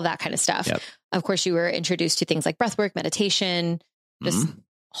 all of that kind of stuff. Yep. Of course, you were introduced to things like breathwork, meditation, just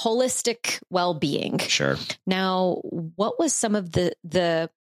holistic well-being. Sure. Now, what was some of the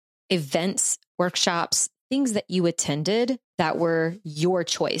events, workshops, things that you attended that were your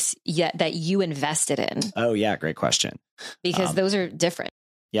choice, yet that you invested in? Oh, yeah. Great question. Because those are different.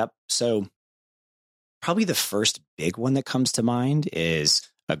 Yep. So probably the first big one that comes to mind is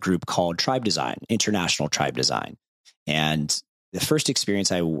a group called Tribe Design, International Tribe Design. And the first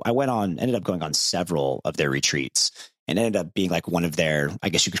experience I ended up going on several of their retreats and ended up being like one of their, I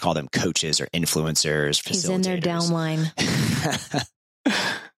guess you could call them coaches or influencers, facilitators. He's in their downline.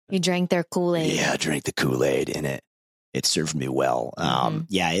 You drank their Kool-Aid. Yeah, I drank the Kool-Aid and it served me well.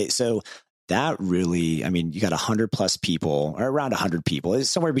 So that really, I mean, you got 100 plus people or around 100 people. It's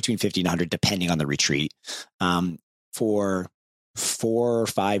somewhere between 50 and 100, depending on the retreat, for 4 or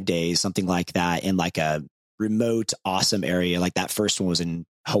 5 days, something like that, in like a remote, awesome area. Like that first one was in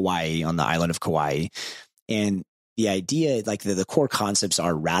Hawaii, on the island of Kauai. And the idea, like the core concepts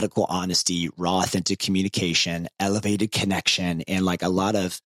are radical honesty, raw, authentic communication, elevated connection, and like a lot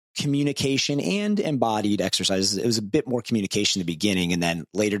of communication and embodied exercises. It was a bit more communication in the beginning. And then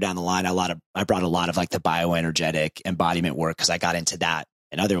later down the line, I brought a lot of like the bioenergetic embodiment work because I got into that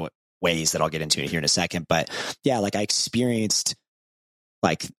in other ways that I'll get into here in a second. But yeah, like I experienced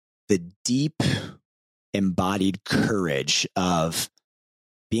like the deep embodied courage of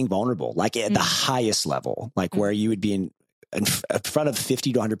being vulnerable, like at the highest level, like where you would be in front of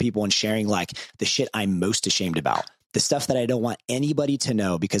 50 to 100 people and sharing like the shit I'm most ashamed about. The stuff that I don't want anybody to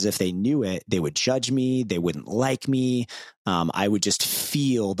know, because if they knew it, they would judge me. They wouldn't like me. I would just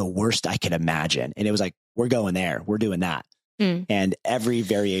feel the worst I could imagine. And it was like, we're going there. We're doing that. And every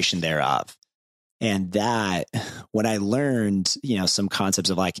variation thereof. And that, when I learned, some concepts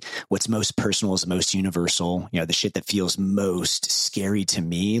of like what's most personal is most universal, the shit that feels most scary to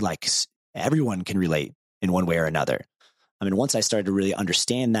me, like everyone can relate in one way or another. I mean, once I started to really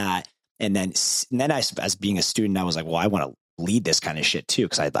understand that, and then as being a student, I was like, well, I want to lead this kind of shit too,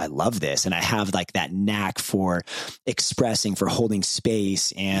 because I love this. And I have like that knack for expressing, for holding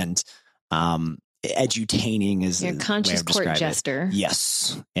space, and edutaining is your conscious court jester.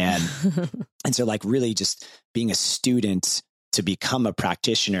 Yes. And and so like really just being a student to become a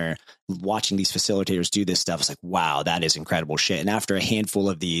practitioner, watching these facilitators do this stuff, it's like, wow, that is incredible shit. And after a handful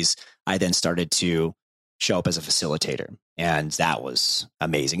of these, I then started to show up as a facilitator, and that was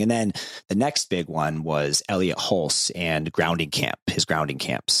amazing. And then the next big one was Elliot Hulse and grounding camp, his grounding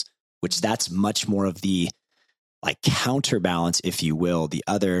camps, which that's much more of the like counterbalance, if you will, the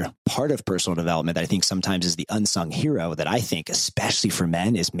other part of personal development that I think sometimes is the unsung hero that I think, especially for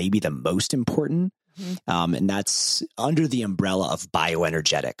men, is maybe the most important. Mm-hmm. And that's under the umbrella of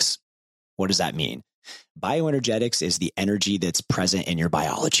bioenergetics. What does that mean? Bioenergetics is the energy that's present in your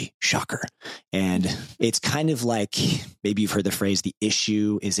biology. Shocker. And it's kind of like, maybe you've heard the phrase, the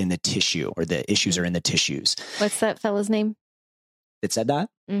issue is in the tissue, or the issues are in the tissues. What's that fella's name? It said that?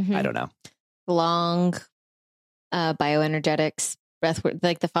 Mm-hmm. I don't know. Long bioenergetics, breathwork,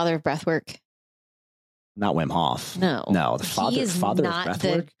 like the father of breathwork. Not Wim Hof. No, the father of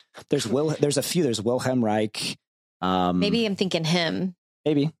breathwork. There's a few. There's Wilhelm Reich. Maybe I'm thinking him.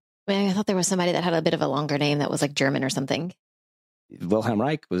 Maybe. I thought there was somebody that had a bit of a longer name that was like German or something. Wilhelm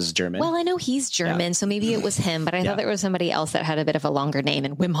Reich was German. Well, I know he's German, so maybe it was him, but I thought there was somebody else that had a bit of a longer name,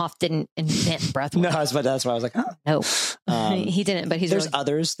 and Wim Hof didn't invent breath work. No, that's why I was like, oh. No, he didn't, but there's really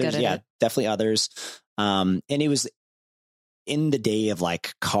others. There's definitely others. And it was in the day of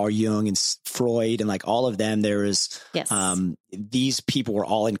like Carl Jung and Freud and like all of them, there was, these people were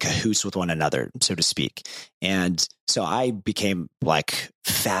all in cahoots with one another, so to speak. And so I became like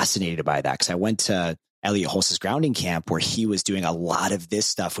fascinated by that, because I went to Elliot Hulse's grounding camp, where he was doing a lot of this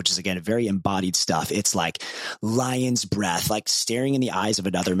stuff, which is again, very embodied stuff. It's like lion's breath, like staring in the eyes of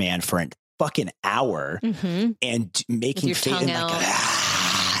another man for a fucking hour, mm-hmm. and making face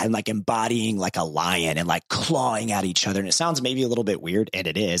and like embodying like a lion and like clawing at each other. And it sounds maybe a little bit weird, and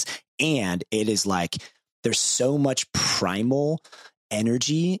it is. And it is like, there's so much primal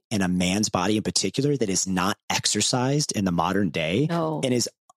energy in a man's body in particular that is not exercised in the modern day and is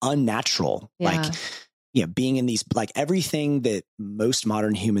unnatural. Yeah. Like, being in these, like everything that most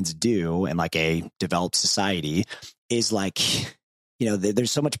modern humans do in like a developed society is like,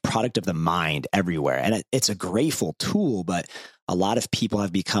 there's so much product of the mind everywhere. And it's a grateful tool, but a lot of people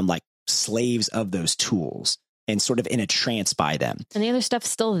have become like slaves of those tools and sort of in a trance by them. And the other stuff's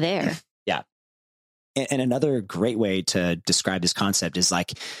still there. Yeah. And another great way to describe this concept is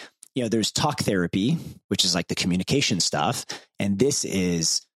like, there's talk therapy, which is like the communication stuff. And this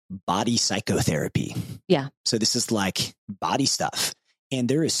is body psychotherapy. Yeah. So this is like body stuff. And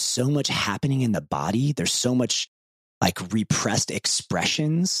there is so much happening in the body. There's so much like repressed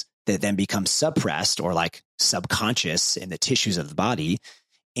expressions that then become suppressed or like subconscious in the tissues of the body.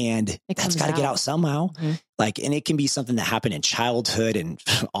 And that's got to get out somehow. Mm-hmm. Like, and it can be something that happened in childhood and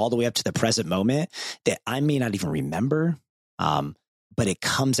all the way up to the present moment that I may not even remember. But it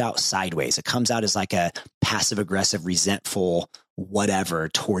comes out sideways. It comes out as like a passive aggressive, resentful, whatever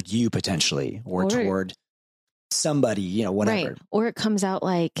toward you potentially, or toward somebody, whatever. Right. Or it comes out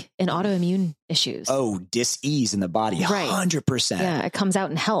like in autoimmune issues. Oh, dis-ease in the body. Right. 100%. Yeah. It comes out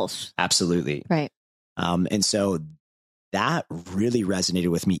in health. Absolutely. Right. And so that really resonated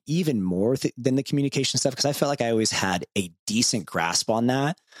with me even more than the communication stuff, because I felt like I always had a decent grasp on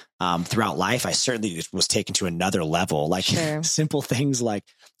that throughout life. I certainly was taken to another level, like simple things like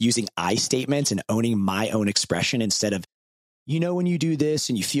using I statements and owning my own expression instead of, when you do this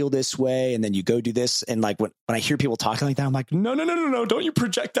and you feel this way and then you go do this. And like when I hear people talking like that, I'm like, no. Don't you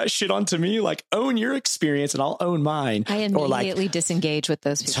project that shit onto me. Like, own your experience and I'll own mine. I immediately disengage with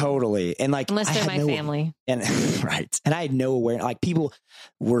those people. Totally. And like, unless they're my family. And right. And I had no awareness, like people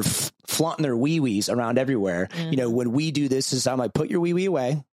were flaunting their wee-wees around everywhere. Mm. When we do this, I'm like, put your wee-wee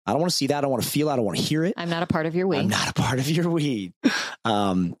away. I don't want to see that. I don't want to feel it. I don't want to hear it. I'm not a part of your weed. I'm not a part of your weed.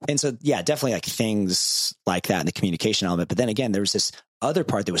 And so, yeah, definitely like things like that in the communication element. But then again, there was this other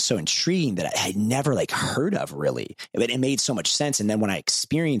part that was so intriguing that I had never like heard of really, but it made so much sense. And then when I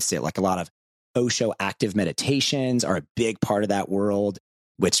experienced it, like a lot of Osho active meditations are a big part of that world,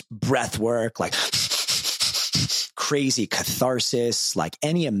 which breath work, like crazy catharsis, like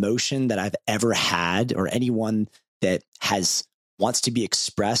any emotion that I've ever had or anyone that has wants to be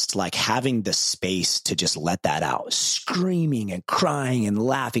expressed, like having the space to just let that out, screaming and crying and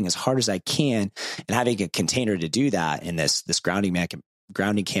laughing as hard as I can, and having a container to do that in this grounding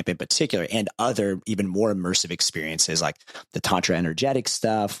camp in particular, and other even more immersive experiences like the Tantra energetic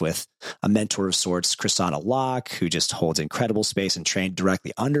stuff with a mentor of sorts, Krisanna Locke, who just holds incredible space and trained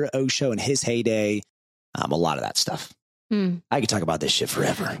directly under Osho in his heyday. A lot of that stuff. I could talk about this shit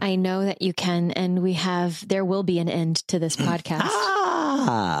forever. I know that you can, and there will be an end to this podcast.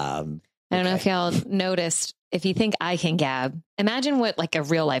 I don't know if y'all noticed, if you think I can gab, imagine what like a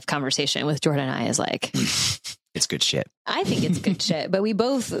real life conversation with Jordan and I is like. It's good shit. I think it's good shit, but we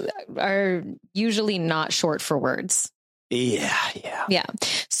both are usually not short for words. Yeah.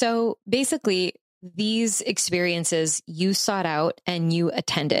 So basically, these experiences you sought out and you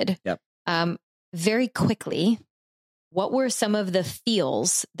attended. Yep. Very quickly, what were some of the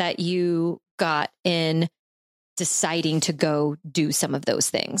feels that you got in deciding to go do some of those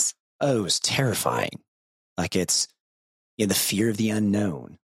things? Oh, it was terrifying. Like it's the fear of the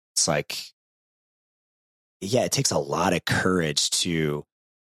unknown. It's like, yeah, it takes a lot of courage to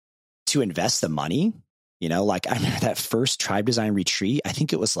invest the money. Like I remember that first Tribe Design retreat, I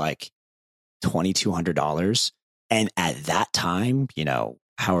think it was like $2,200. And at that time,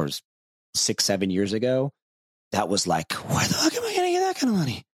 however, 6-7 years ago, that was like, where the fuck am I going to get that kind of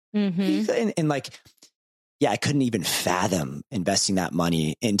money? Mm-hmm. And like, yeah, I couldn't even fathom investing that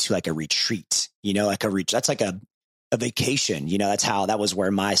money into like a retreat, like that's like a vacation, that was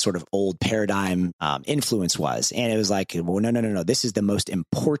where my sort of old paradigm influence was. And it was like, well, no. This is the most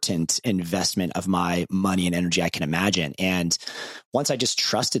important investment of my money and energy I can imagine. And once I just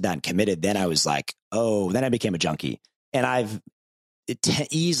trusted that and committed, then I was like, then I became a junkie. And I've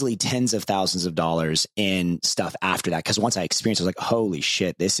easily tens of thousands of dollars in stuff after that. Cause once I experienced it, I was like, holy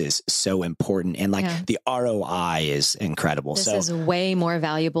shit, this is so important. And like the ROI is incredible. This is way more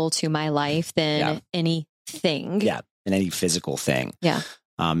valuable to my life than anything. Yeah. And any physical thing. Yeah.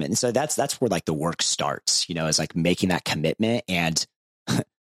 And so that's where like the work starts, is like making that commitment and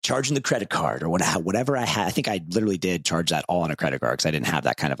charging the credit card or whatever I had. I think I literally did charge that all on a credit card because I didn't have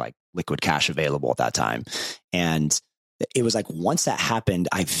that kind of like liquid cash available at that time. And it was like, once that happened,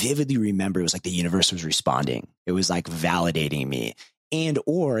 I vividly remember it was like the universe was responding. It was like validating me.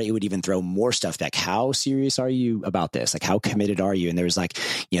 Or it would even throw more stuff back. How serious are you about this? Like, how committed are you? And there was like,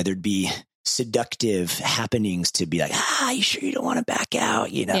 there'd be seductive happenings to be like, you sure you don't want to back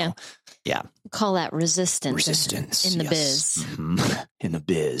out? Yeah. Call that resistance in the biz. Mm-hmm. In the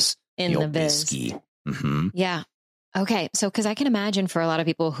biz. In the biz. Mm-hmm. Yeah. Okay. So, because I can imagine for a lot of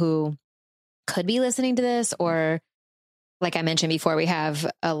people who could be listening to this, or like I mentioned before, we have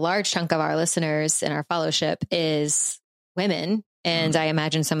a large chunk of our listeners in our fellowship is women. And I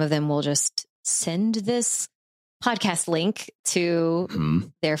imagine some of them will just send this podcast link to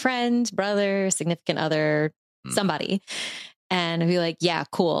their friend, brother, significant other, somebody, and be like, yeah,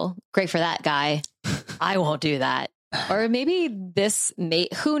 cool. Great for that guy. I won't do that. Or maybe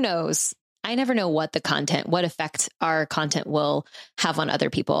who knows? I never know what effect our content will have on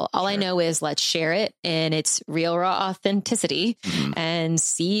other people. All I know is let's share it in its real, raw authenticity and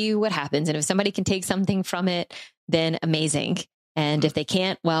see what happens. And if somebody can take something from it, then amazing. And if they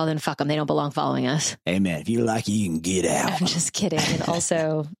can't, well, then fuck them. They don't belong following us. Amen. If you like it, you can get out. I'm just kidding. And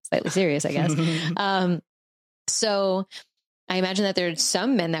also slightly serious, I guess. So I imagine that there's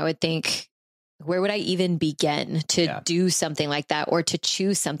some men that would think, where would I even begin to do something like that, or to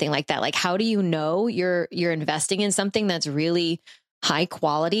choose something like that? Like, how do you know you're investing in something that's really high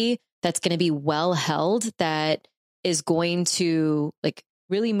quality, that's going to be well held, that is going to like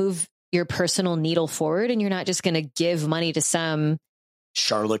really move your personal needle forward, and you're not just going to give money to some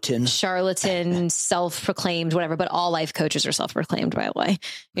charlatan, self-proclaimed, whatever, but all life coaches are self-proclaimed, by the way.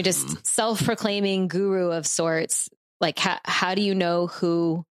 You're just self-proclaiming guru of sorts. Like, how do you know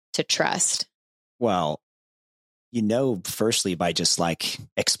who to trust? Well, firstly by just like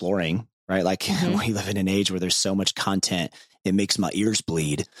exploring, right? Like we live in an age where there's so much content, it makes my ears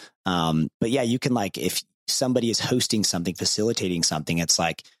bleed. But yeah, you can like, if somebody is hosting something, facilitating something, it's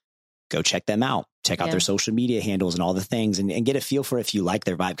like, go check them out, check out their social media handles and all the things, and get a feel for if you like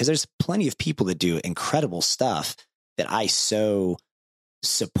their vibe. Because there's plenty of people that do incredible stuff that I so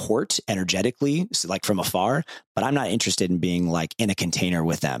support energetically, like from afar, but I'm not interested in being like in a container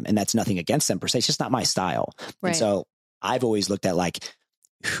with them. And that's nothing against them per se. It's just not my style. Right. And so I've always looked at like,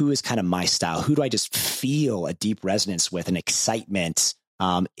 who is kind of my style? Who do I just feel a deep resonance with, an excitement,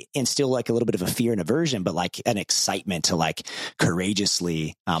 and still like a little bit of a fear and aversion, but like an excitement to like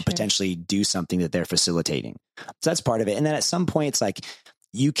courageously potentially do something that they're facilitating. So that's part of it. And then at some point it's like,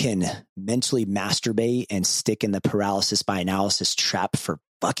 you can mentally masturbate and stick in the paralysis by analysis trap for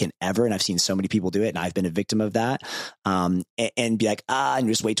fucking ever. And I've seen so many people do it, and I've been a victim of that. And be like, and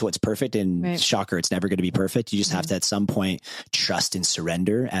just wait till it's perfect. And right. Shocker, it's never going to be perfect. You just have to at some point trust and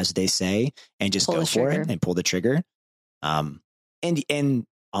surrender, as they say, and just go for it and pull the trigger. And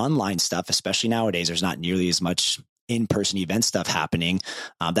online stuff, especially nowadays, there's not nearly as much in-person event stuff happening.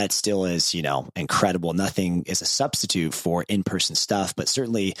 That still is, incredible. Nothing is a substitute for in-person stuff, but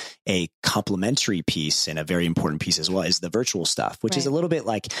certainly a complementary piece, and a very important piece as well, is the virtual stuff, which is a little bit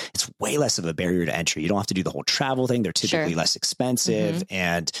like, it's way less of a barrier to entry. You don't have to do the whole travel thing. They're typically less expensive,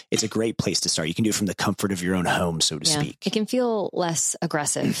 and it's a great place to start. You can do it from the comfort of your own home, so to speak. It can feel less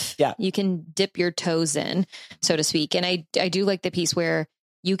aggressive. You can dip your toes in, so to speak. And I do like the piece where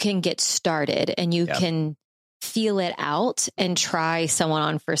you can get started and you can feel it out and try someone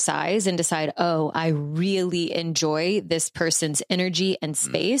on for size and decide, oh, I really enjoy this person's energy and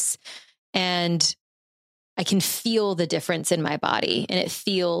space. And I can feel the difference in my body, and it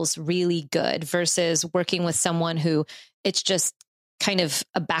feels really good, versus working with someone who it's just kind of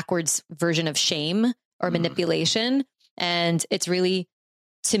a backwards version of shame or manipulation. And it's really,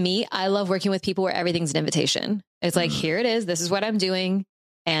 to me, I love working with people where everything's an invitation. It's like, here it is. This is what I'm doing.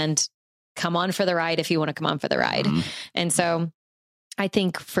 And come on for the ride if you want to come on for the ride. And so I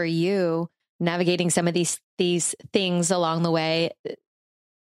think for you, navigating some of these things along the way,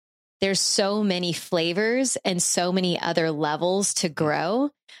 there's so many flavors and so many other levels to grow.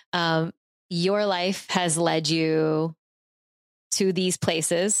 Your life has led you to these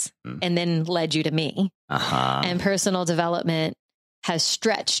places and then led you to me. And personal development has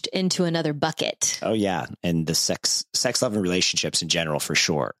stretched into another bucket. Oh yeah. And the sex, love, and relationships in general, for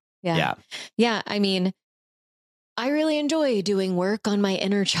sure. Yeah. I mean, I really enjoy doing work on my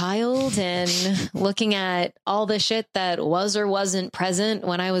inner child and looking at all the shit that was or wasn't present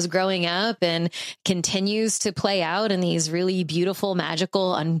when I was growing up and continues to play out in these really beautiful,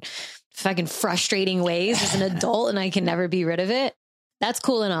 magical, and fucking frustrating ways as an adult, and I can never be rid of it. That's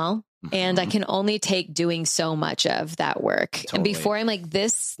cool and all. And I can only take doing so much of that work. Totally. And before I'm like,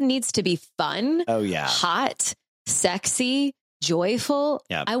 this needs to be fun. Oh yeah. Hot, sexy, joyful.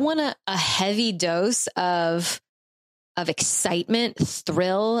 I want a heavy dose of excitement,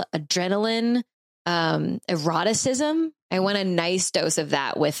 thrill, adrenaline, eroticism. I want a nice dose of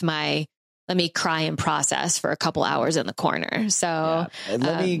that with my, let me cry and process for a couple hours in the corner. So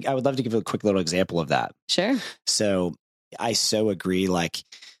I would love to give a quick little example of that. Sure. So I so agree. Like,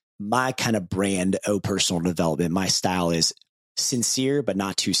 my kind of brand, personal development, my style is sincere, but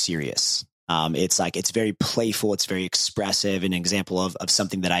not too serious. It's like, it's very playful. It's very expressive. An example of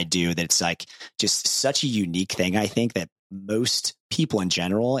something that I do that's like just such a unique thing, I think, that most people in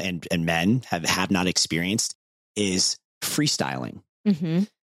general and men have not experienced, is freestyling.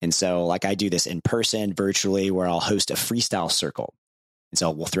 And so like, I do this in person, virtually, where I'll host a freestyle circle. And so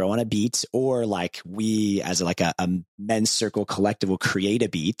we'll throw on a beat, or like we as a men's circle collective will create a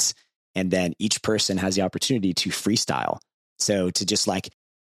beat, and then each person has the opportunity to freestyle. So to just like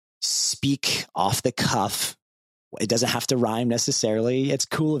speak off the cuff. It doesn't have to rhyme necessarily. It's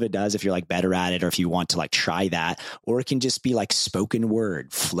cool if it does, if you're like better at it, or if you want to like try that, or it can just be like spoken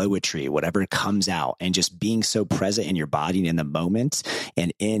word, flowetry, whatever comes out, and just being so present in your body and in the moment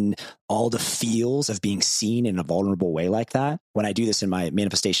and in all the feels of being seen in a vulnerable way like that. When I do this in my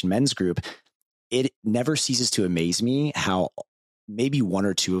Manifestation Men's group, it never ceases to amaze me how maybe one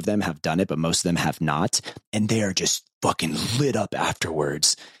or two of them have done it, but most of them have not. And they are just fucking lit up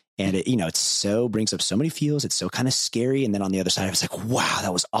afterwards. And it, it so brings up so many feels. It's so kind of scary. And then on the other side, I was like, wow,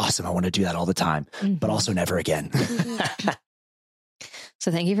 that was awesome. I want to do that all the time, but also never again.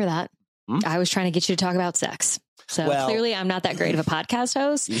 So thank you for that. I was trying to get you to talk about sex. So clearly I'm not that great of a podcast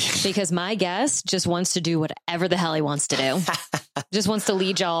host, because my guest just wants to do whatever the hell he wants to do. Just wants to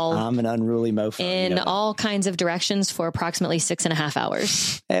lead y'all. I'm an unruly mofo. In all kinds of directions for approximately 6.5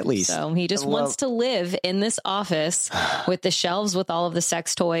 hours. At least. So he just wants to live in this office with the shelves with all of the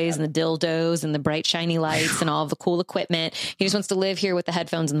sex toys and the dildos and the bright shiny lights and all of the cool equipment. He just wants to live here with the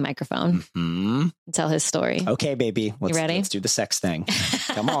headphones and the microphone and tell his story. Okay, baby. You ready? Let's do the sex thing.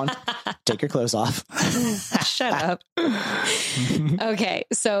 Come on. Take your clothes off. Shut up. Okay.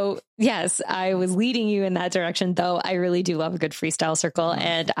 So yes, I was leading you in that direction, though. I really do love a good freestyle circle.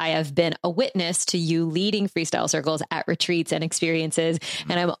 And I have been a witness to you leading freestyle circles at retreats and experiences.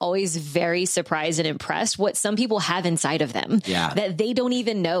 And I'm always very surprised and impressed what some people have inside of them that they don't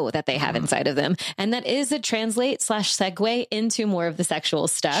even know that they have inside of them. And that is a translate/segue into more of the sexual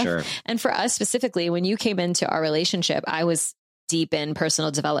stuff. Sure. And for us specifically, when you came into our relationship, I was deep in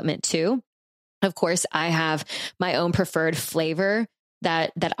personal development too. Of course, I have my own preferred flavor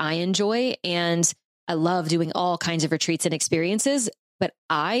that I enjoy. And I love doing all kinds of retreats and experiences, but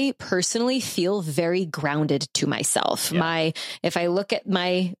I personally feel very grounded to myself. Yeah. If I look at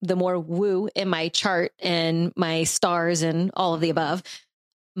the more woo in my chart and my stars and all of the above,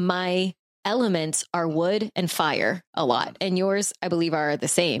 my elements are wood and fire a lot. And yours, I believe, are the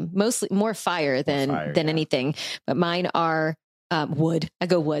same, mostly more fire than anything, but mine are wood. I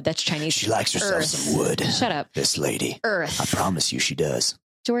go wood. That's Chinese. She likes herself some wood. Shut up. This lady. Earth. I promise you she does.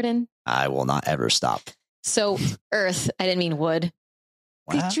 Jordan. I will not ever stop. So earth, I didn't mean wood.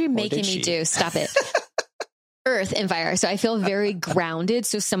 What are you making me do? Stop it. Earth and fire. So I feel very grounded.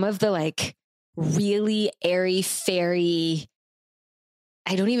 So some of the like really airy, fairy,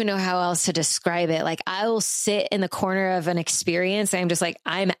 I don't even know how else to describe it. Like I will sit in the corner of an experience and I'm just like,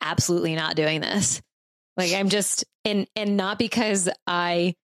 I'm absolutely not doing this. Like I'm just, and not because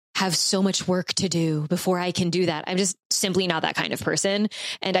I have so much work to do before I can do that. I'm just simply not that kind of person.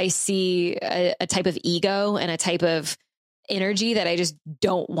 And I see a type of ego and a type of energy that I just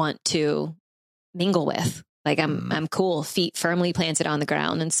don't want to mingle with. Like I'm cool, feet firmly planted on the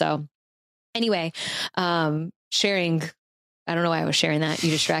ground. And so anyway, sharing, I don't know why I was sharing that.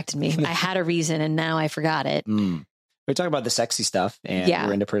 You distracted me. I had a reason and now I forgot it. We talk about the sexy stuff and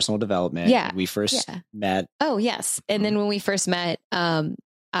we're into personal development. Yeah. We first met. Oh, yes. And then when we first met,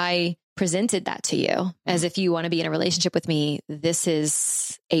 I presented that to you as if you want to be in a relationship with me. This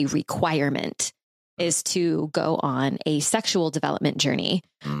is a requirement, is to go on a sexual development journey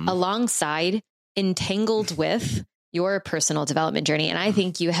alongside, entangled with your personal development journey. And I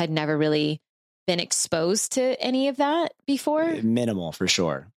think you had never really been exposed to any of that before. Minimal for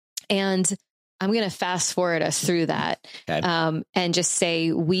sure. And I'm going to fast forward us through that and just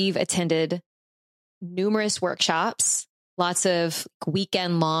say we've attended numerous workshops, lots of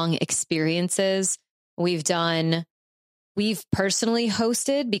weekend long experiences. We've personally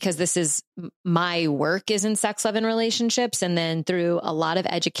hosted, because this is my work is in sex, love, and relationships. And then through a lot of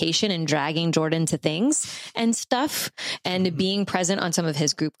education and dragging Jordan to things and stuff and being present on some of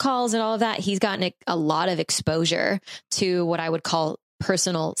his group calls and all of that, he's gotten a lot of exposure to what I would call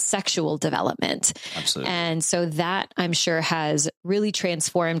personal sexual development. Absolutely. And so that, I'm sure, has really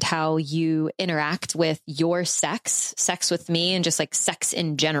transformed how you interact with your sex with me, and just like sex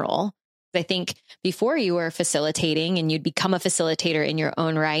in general. I think before you were facilitating and you'd become a facilitator in your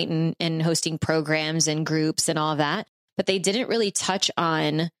own right and hosting programs and groups and all of that, but they didn't really touch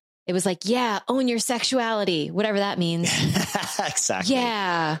on, it was like, own your sexuality, whatever that means. Exactly.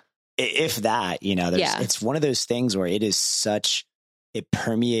 Yeah. If that, it's one of those things where it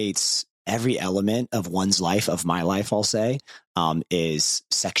permeates every element of one's life, of my life, I'll say, is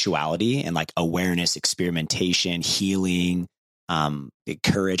sexuality and like awareness, experimentation, healing,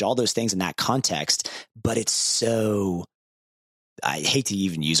 courage, all those things in that context. But it's so, I hate to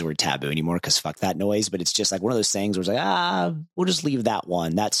even use the word taboo anymore because fuck that noise, but it's just like one of those things where it's like, we'll just leave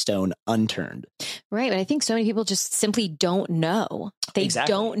that stone unturned. Right. But I think so many people just simply don't know. They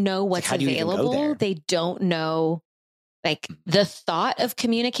don't know what's available. They don't know like the thought of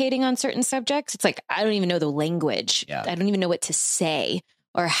communicating on certain subjects. It's like, I don't even know the language. Yeah. I don't even know what to say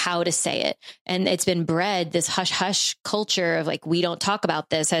or how to say it. And it's been bred, this hush hush culture of like, we don't talk about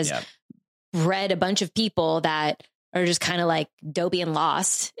this, has bred a bunch of people that are just kind of like dopey and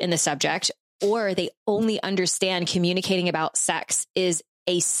lost in the subject, or they only understand communicating about sex is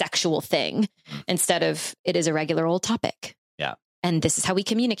a sexual thing instead of it is a regular old topic. Yeah. And this is how we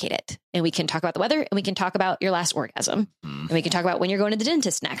communicate it. And we can talk about the weather, and we can talk about your last orgasm, and we can talk about when you're going to the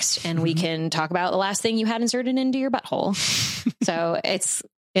dentist next, and we can talk about the last thing you had inserted into your butthole. So it's,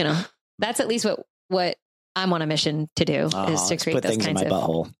 that's at least what I'm on a mission to do, is to create those kinds of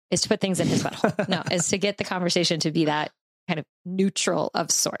butthole. Is to put things in his butthole. No, is to get the conversation to be that kind of neutral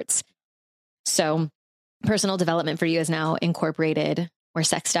of sorts. So personal development for you is now incorporated more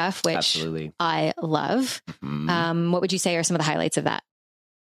sex stuff, which absolutely I love. What would you say are some of the highlights of that?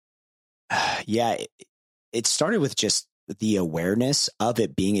 It started with just the awareness of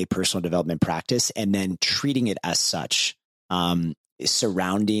it being a personal development practice, and then treating it as such,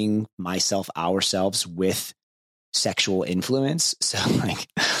 surrounding ourselves with sexual influence. So like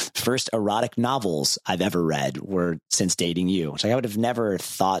first erotic novels I've ever read were since dating you. So I would have never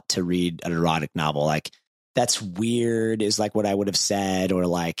thought to read an erotic novel. Like, that's weird is like what I would have said, or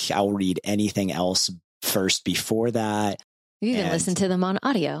like I'll read anything else first before that. You even listen to them on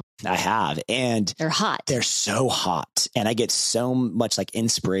audio. I have. And they're hot. They're so hot. And I get so much like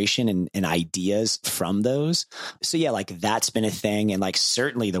inspiration and ideas from those. So yeah, like that's been a thing. And like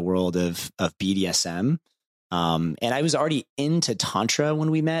certainly the world of BDSM. And I was already into Tantra when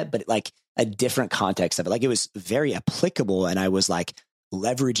we met, but like a different context of it. Like it was very applicable. And I was like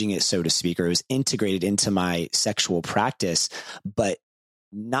leveraging it, so to speak, or it was integrated into my sexual practice, but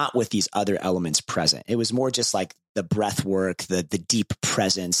not with these other elements present. It was more just like the breath work, the deep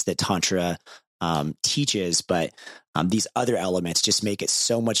presence that Tantra teaches, but these other elements just make it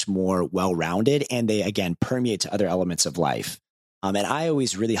so much more well-rounded, and they, again, permeate to other elements of life. And I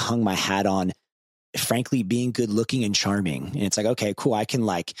always really hung my hat on, frankly, being good looking and charming. And it's like, okay, cool. I can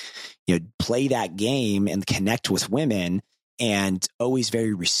play that game and connect with women, and always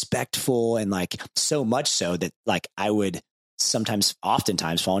very respectful. And so much so that I would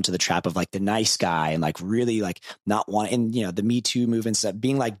oftentimes fall into the trap of the nice guy and really not want, and the Me Too movement stuff,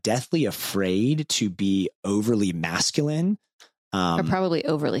 being deathly afraid to be overly masculine. Or probably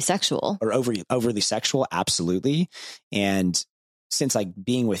overly sexual. Or overly sexual. Absolutely. And since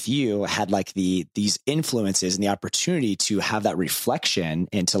being with you had these influences and the opportunity to have that reflection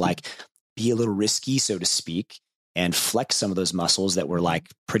and to be a little risky, so to speak, and flex some of those muscles that were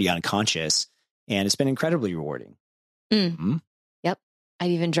pretty unconscious. And it's been incredibly rewarding. Mm-hmm. Yep.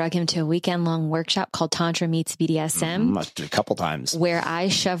 I've even drug him to a weekend-long workshop called Tantra Meets BDSM. A couple times. Where I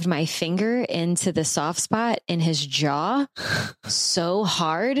shoved my finger into the soft spot in his jaw so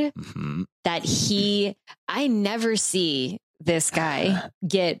hard that I never see this guy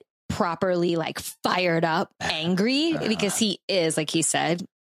get properly fired up, angry, because he is, like he said,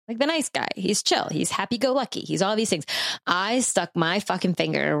 the nice guy. He's chill. He's happy-go-lucky. He's all these things. I stuck my fucking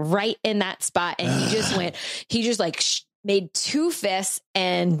finger right in that spot, and he just made two fists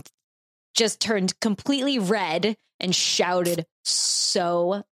and just turned completely red and shouted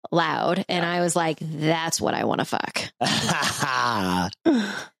so loud. And I was like, that's what I want to fuck.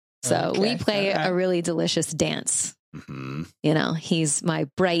 So we play a really delicious dance. Mm-hmm. He's my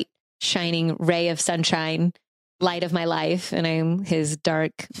bright, shining ray of sunshine, light of my life, and I'm his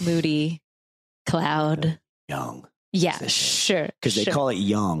dark, moody cloud. Yang. Yeah, sure. Because they call it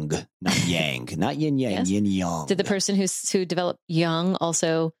yang, not yang, not yin yang, yes. Yin yang. Did the person who developed yang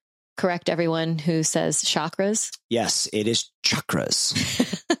also correct everyone who says chakras? Yes, it is chakras,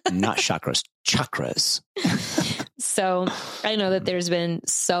 not chakras, chakras. So I know that there's been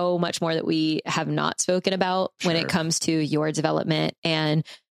so much more that we have not spoken about when it comes to your development and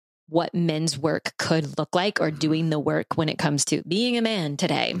what men's work could look like, or doing the work when it comes to being a man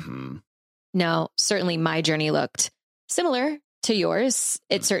today. Mm-hmm. Now, certainly my journey looked similar to yours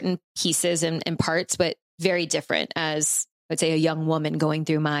at certain pieces and parts, but very different as, let's say, a young woman going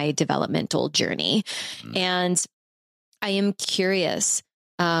through my developmental journey. Mm-hmm. And I am curious.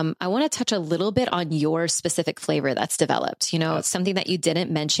 I want to touch a little bit on your specific flavor that's developed. It's something that you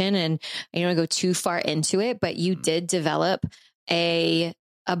didn't mention, and I don't want to go too far into it, but you did develop a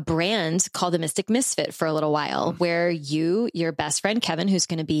brand called the Mystic Misfit for a little while, where your best friend, Kevin, who's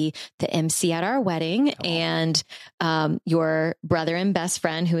going to be the MC at our wedding, and your brother and best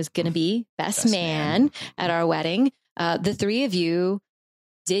friend, who is going to be best man at our wedding. The three of you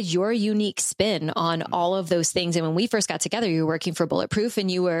did your unique spin on all of those things. And when we first got together, you were working for Bulletproof and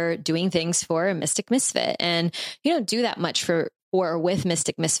you were doing things for Mystic Misfit, and you don't do that much for with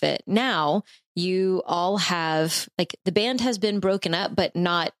Mystic Misfit. Now you all have, the band has been broken up, but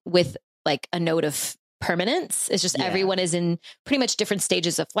not with a note of permanence. It's just everyone is in pretty much different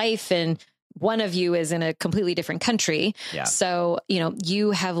stages of life, and one of you is in a completely different country. Yeah. So,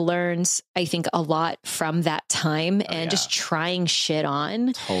 you have learned, I think, a lot from that time, and just trying shit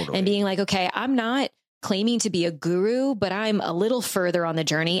on and being okay, I'm not claiming to be a guru, but I'm a little further on the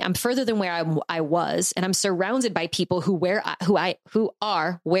journey. I'm further than where I was, and I'm surrounded by people who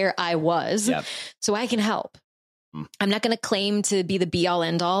are where I was. Yep. So I can help. I'm not going to claim to be the be all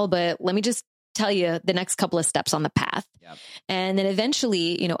end all, but let me just tell you the next couple of steps on the path. Yep. And then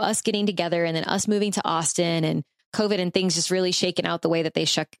eventually, us getting together, and then us moving to Austin, and COVID and things just really shaking out the way that they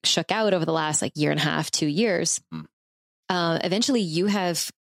shook out over the last year and a half, 2 years. Eventually you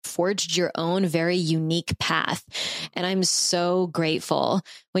have forged your own very unique path. And I'm so grateful.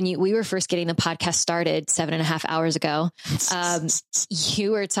 When we were first getting the podcast started 7.5 hours ago,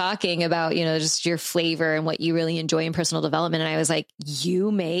 you were talking about, just your flavor and what you really enjoy in personal development. And I was like,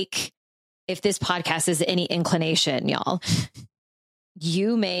 if this podcast is any inclination, y'all,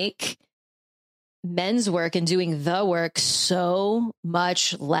 you make men's work and doing the work so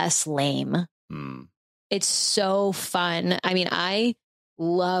much less lame. It's so fun. I mean, I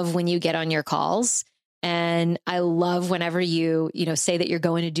love when you get on your calls, and I love whenever you say that you're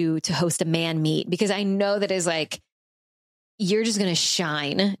going to host a man meet, because I know that is you're just going to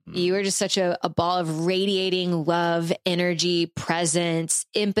shine. You are just such a ball of radiating love, energy, presence,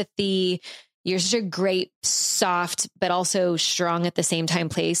 empathy. You're such a great, soft, but also strong at the same time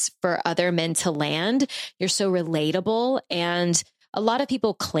place for other men to land. You're so relatable. And a lot of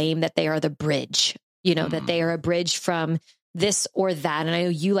people claim that they are the bridge, that they are a bridge from this or that. And I know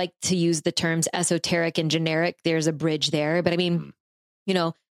you like to use the terms esoteric and generic. There's a bridge there, but I mean,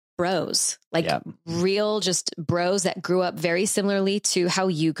 bros, like real, just bros that grew up very similarly to how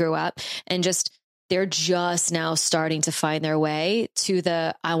you grew up, and just, they're just now starting to find their way to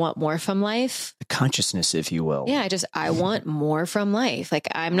the, I want more from life. The consciousness, if you will. Yeah. I want more from life. Like,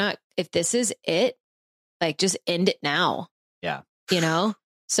 I'm not, if this is it, like, just end it now. Yeah.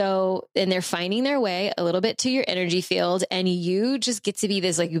 So, and they're finding their way a little bit to your energy field, and you just get to be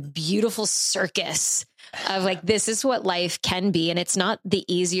this like beautiful circus of like, this is what life can be. And it's not the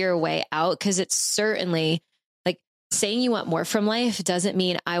easier way out, because it's certainly like saying you want more from life doesn't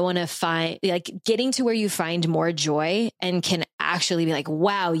mean I want to find, like, getting to where you find more joy and can actually be like,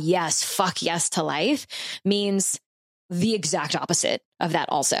 wow, yes, fuck yes to life, means the exact opposite of that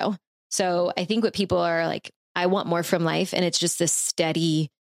also. So I think what people are like, I want more from life, and it's just this steady,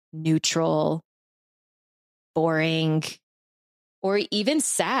 neutral, boring, or even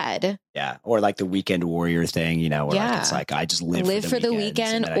sad. Yeah. Or like the weekend warrior thing, where like it's like, I just live for the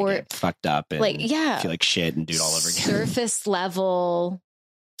weekend, or get fucked up and like, feel like shit and do it all over again. Surface level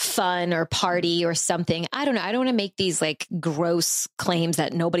fun or party or something. I don't know. I don't want to make these like gross claims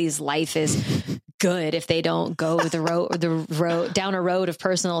that nobody's life is good if they don't go the road down a road of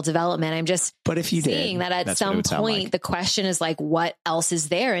personal development. I'm just seeing that at some point the question is like, what else is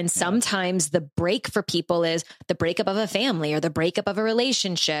there? And sometimes the break for people is the breakup of a family or the breakup of a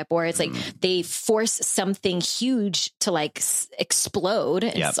relationship, or it's like they force something huge to like explode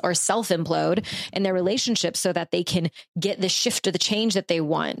or self implode in their relationship so that they can get the shift or the change that they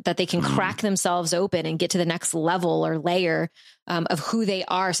want, that they can crack themselves open and get to the next level or layer of who they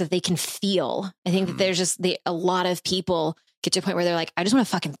are, so that they can feel. I think that there's just a lot of people get to a point where they're like, I just want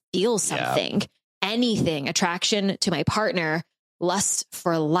to fucking feel something, anything, attraction to my partner, lust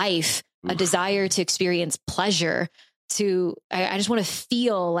for life, a desire to experience pleasure, I just want to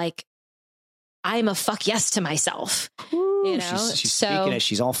feel like I'm a fuck yes to myself. She's speaking it.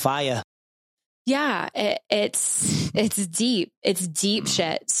 She's on fire. Yeah. It's deep. It's deep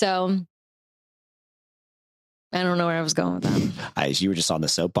shit. So I don't know where I was going with that. You were just on the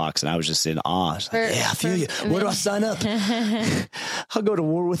soapbox, and I was just in awe. I feel you. Where do I sign up? I'll go to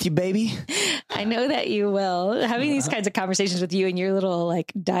war with you, baby. I know that you will. Having these kinds of conversations with you and your little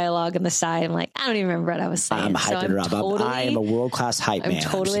like dialogue on the side, I'm like, I don't even remember what I was saying. I'm hyping her up. I am a world-class hype man. I'm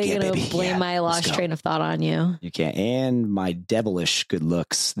totally going to blame my lost train of thought on you. You can't. And my devilish good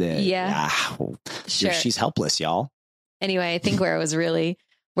looks. She's helpless, y'all. Anyway, I think where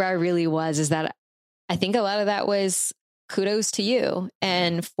I really was is that I think a lot of that was kudos to you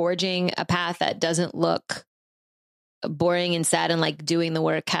and forging a path that doesn't look boring and sad, and like doing the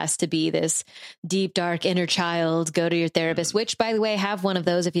work has to be this deep, dark inner child. Go to your therapist, which, by the way, have one of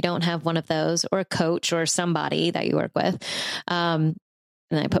those if you don't have one of those, or a coach or somebody that you work with. And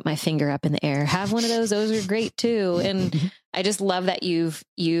I put my finger up in the air. Have one of those. Those are great too. And I just love that you've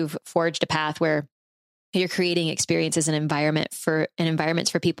forged a path where you're creating experiences and environments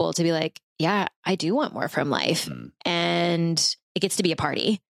for people to be like, yeah, I do want more from life. And it gets to be a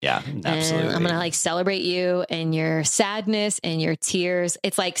party. Yeah, absolutely. And I'm going to like celebrate you and your sadness and your tears.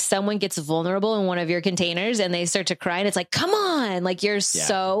 It's like someone gets vulnerable in one of your containers and they start to cry, and it's like, come on, like you're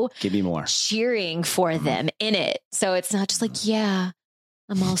so give me more cheering for them in it. So it's not just like, yeah,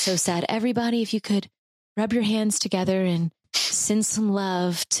 I'm also sad. Everybody, if you could rub your hands together and send some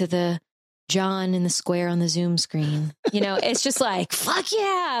love to the John in the square on the Zoom screen. It's just like, fuck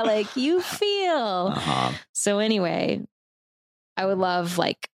yeah, like you feel. So anyway, I would love,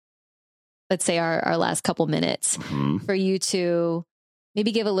 like, let's say our last couple minutes for you to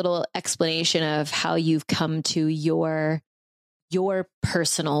maybe give a little explanation of how you've come to your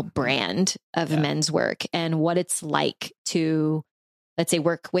personal brand of men's work and what it's like to, let's say,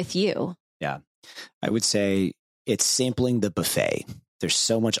 work with you. Yeah. I would say it's sampling the buffet. There's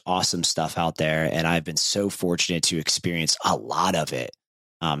so much awesome stuff out there, and I've been so fortunate to experience a lot of it.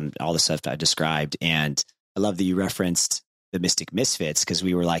 All the stuff I described, and I love that you referenced the Mystic Misfits, because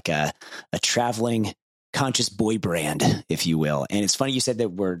we were like a traveling conscious boy brand, if you will. And it's funny you said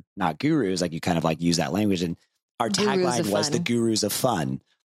that we're not gurus, like you kind of like use that language, and our tagline was the gurus of fun.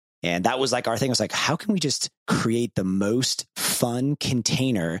 And that was like our thing. It was like, how can we just create the most fun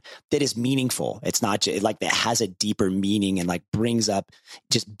container that is meaningful? It's not just like that has a deeper meaning and like brings up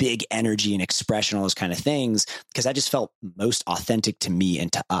just big energy and expression, all those kind of things. Because I just felt most authentic to me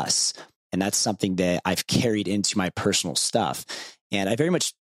and to us. And that's something that I've carried into my personal stuff. And I very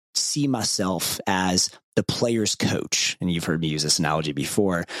much see myself as the player's coach. And you've heard me use this analogy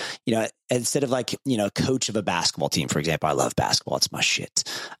before, instead of like, a coach of a basketball team, for example. I love basketball. It's my shit.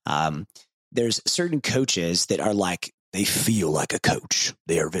 There's certain coaches that are like, they feel like a coach.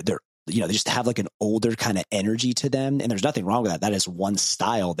 They're they just have like an older kind of energy to them. And there's nothing wrong with that. That is one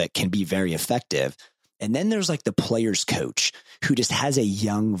style that can be very effective. And then there's like the player's coach who just has a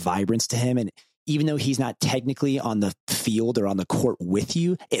young vibrance to him. And even though he's not technically on the field or on the court with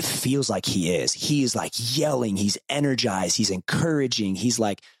you, it feels like he is. He is like yelling. He's energized. He's encouraging. He's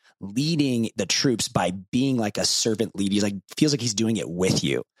like leading the troops by being like a servant lead. He's like, feels like he's doing it with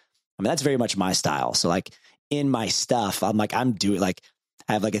you. I mean, that's very much my style. So like in my stuff, I'm doing like,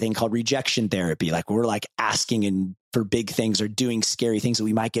 I have like a thing called rejection therapy. Like we're like asking for big things or doing scary things that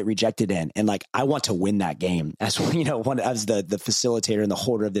we might get rejected in. And like, I want to win that game as as the facilitator and the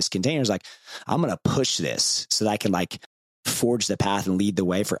holder of this container is like, I'm going to push this so that I can like forge the path and lead the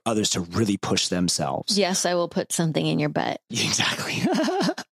way for others to really push themselves. Yes, I will put something in your butt. Exactly.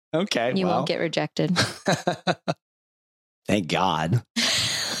 Okay. You won't get rejected. Thank God.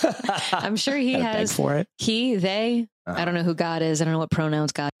 I'm sure he has for it. He, they, I don't know who God is. I don't know what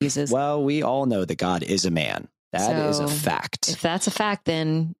pronouns God uses. Well, we all know that God is a man. That is a fact. If that's a fact,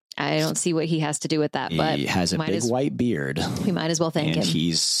 then I don't see what he has to do with that. But he has a big white beard. We might as well thank him.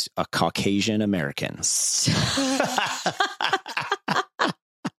 He's a Caucasian American.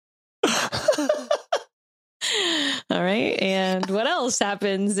 All right. And what else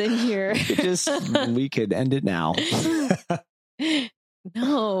happens in here? We could end it now.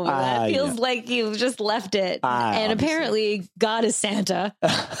 No, that feels like you've just left it. And apparently God is Santa.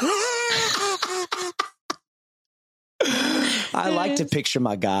 I like to picture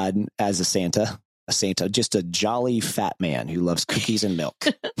my God as a Santa, just a jolly fat man who loves cookies and milk.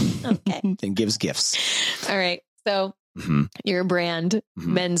 Okay. And gives gifts. All right. So your brand,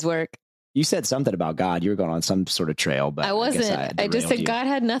 Men's Work. You said something about God. You were going on some sort of trail, but I wasn't. I just said God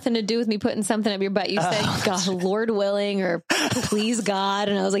had nothing to do with me putting something up your butt. You said God, Lord willing, or please God.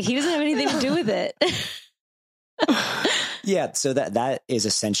 And I was like, he doesn't have anything to do with it. Yeah. So that is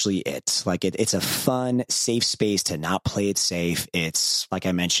essentially it. Like it's a fun, safe space to not play it safe. It's, like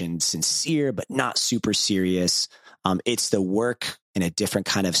I mentioned, sincere, but not super serious. It's the work in a different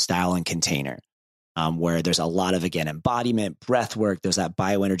kind of style and container, where there's a lot of, again, embodiment, breath work. There's that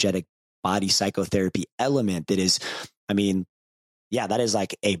bioenergetic body psychotherapy element that is, that is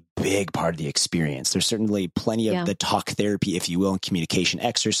like a big part of the experience. There's certainly plenty of the talk therapy, if you will, and communication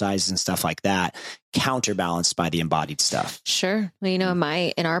exercises and stuff like that, counterbalanced by the embodied stuff. Sure. Well,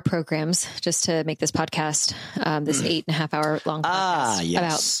 in our programs, just to make this podcast, this 8.5 hour long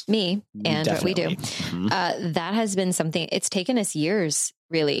podcast about me and Definitely. what we do, that has been something, it's taken us years,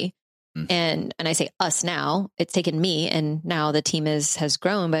 really. And I say us now, it's taken me, and now the team has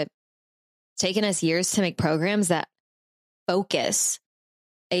grown, but it's taken us years to make programs that focus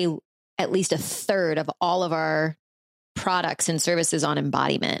at least a third of all of our products and services on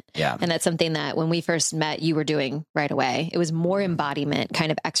embodiment. Yeah. And that's something that when we first met, you were doing right away. It was more embodiment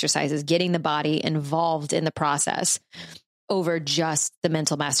kind of exercises, getting the body involved in the process over just the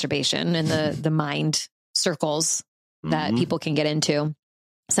mental masturbation and the mind circles that people can get into.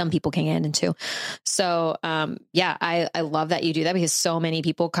 Some people can get into. So, I love that you do that, because so many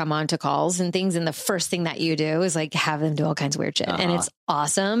people come on to calls and things, and the first thing that you do is like have them do all kinds of weird shit. And it's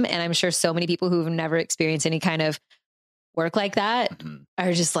awesome. And I'm sure so many people who've never experienced any kind of work like that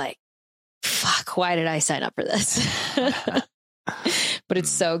are just like, fuck, why did I sign up for this? But it's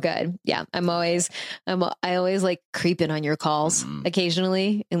so good. Yeah. I always like creeping on your calls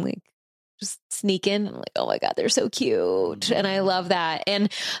occasionally and like just sneak in. I'm like, oh my God, they're so cute. And I love that.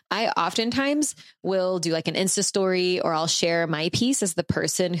 And I oftentimes will do like an Insta story, or I'll share my piece as the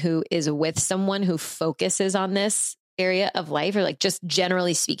person who is with someone who focuses on this area of life, or like just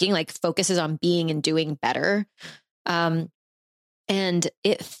generally speaking, like focuses on being and doing better. And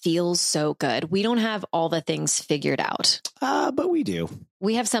it feels so good. We don't have all the things figured out. But we do.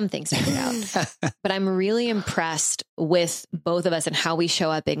 We have some things figured out. But I'm really impressed with both of us and how we show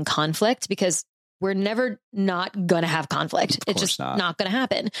up in conflict, because we're never not going to have conflict. It's just not going to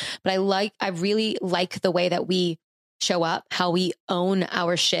happen. But I really like the way that we show up, how we own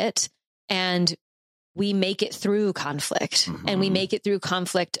our shit, and we make it through conflict. And we make it through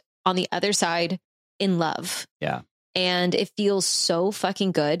conflict on the other side in love. Yeah. And it feels so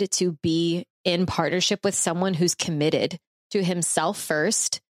fucking good to be in partnership with someone who's committed to himself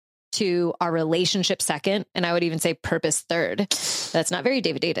first, to our relationship second, and I would even say purpose third. That's not very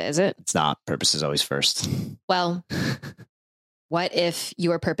David Deida, is it? It's not. Purpose is always first. Well, what if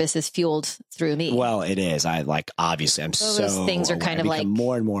your purpose is fueled through me? Well, it is. I like, obviously I'm So so those things are aware. kind of I become like-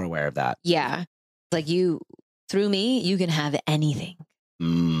 more and more aware of that. Yeah. Like through me, you can have anything.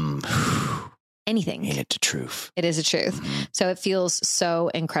 Anything. Ain't it the truth? It is a truth. So it feels so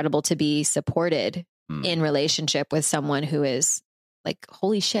incredible to be supported in relationship with someone who is like,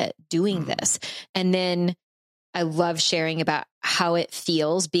 holy shit, doing this. And then I love sharing about how it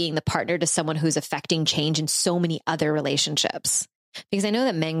feels being the partner to someone who's affecting change in so many other relationships. Because I know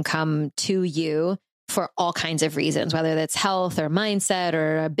that men come to you for all kinds of reasons, whether that's health or mindset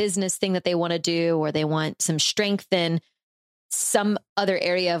or a business thing that they want to do, or they want some strength in some other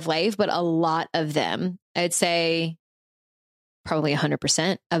area of life. But a lot of them, I'd say probably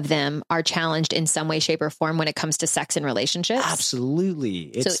 100% of them, are challenged in some way, shape, or form when it comes to sex and relationships. Absolutely.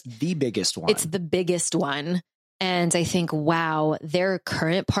 It's the biggest one. It's the biggest one. And I think, wow, their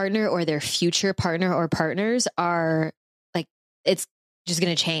current partner or their future partner or partners are like, it's just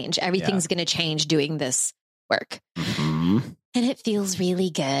going to change. Everything's going to change doing this work. And it feels really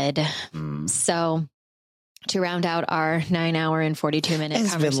good. So to round out our 9-hour and 42-minute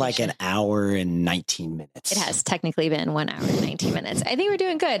It's conversation. been like an hour and 19 minutes. It has technically been 1 hour and 19 minutes. I think we're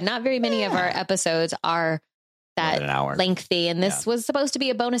doing good. Not very many of our episodes are that an hour. lengthy. And this was supposed to be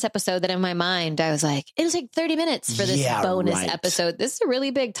a bonus episode that in my mind, I was like, it'll take 30 minutes for this bonus episode. This is a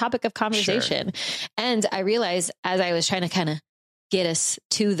really big topic of conversation. Sure. And I realized as I was trying to kind of get us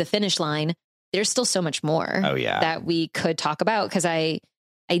to the finish line, there's still so much more that we could talk about, because I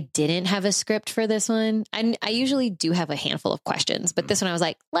didn't have a script for this one. I usually do have a handful of questions, but this one I was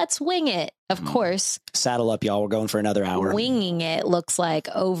like, let's wing it. Of course. Saddle up, y'all. We're going for another hour. Winging it looks like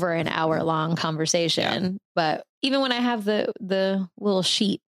over an hour long conversation. But even when I have the little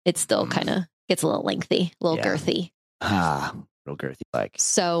sheet, it still kind of gets a little lengthy, a little girthy. Real girthy like.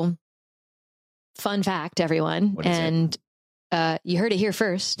 So fun fact, everyone. And you heard it here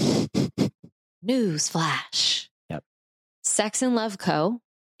first. News flash. Yep. Sex and Love Co.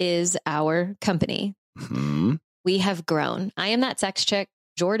 is our company. We have grown. I am that sex chick.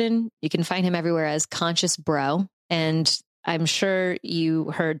 Jordan, you can find him everywhere as Conscious Bro. And I'm sure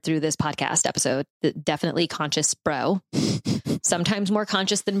you heard through this podcast episode that definitely Conscious Bro. Sometimes more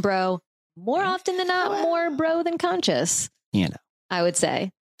conscious than bro. More often than not, more bro than conscious. You know, I would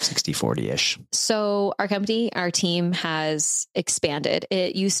say 60-40-ish. So our company, our team has expanded.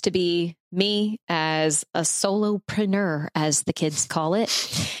 It used to be me as a solopreneur, as the kids call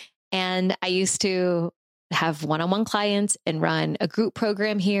it. And I used to have one-on-one clients and run a group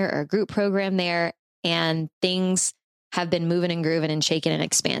program here or a group program there. And things have been moving and grooving and shaking and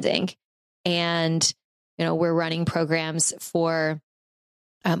expanding. And, you know, we're running programs for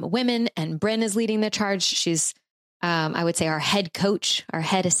women, and Bryn is leading the charge. She's I would say our head coach, our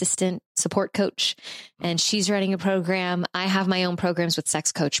head assistant support coach, and she's running a program. I have my own programs with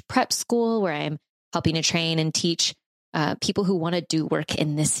Sex Coach Prep School, where I'm helping to train and teach people who want to do work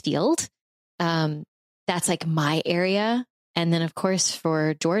in this field. That's like my area. And then of course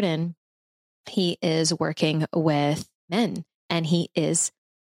for Jordan, he is working with men, and he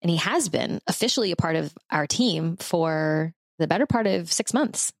has been officially a part of our team for the better part of 6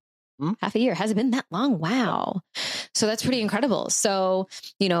 months. Half a year. Has it been that long? Wow. So that's pretty incredible. So,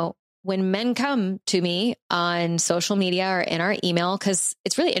 you know, when men come to me on social media or in our email, because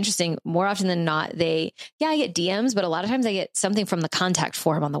it's really interesting, more often than not, I get DMs, but a lot of times I get something from the contact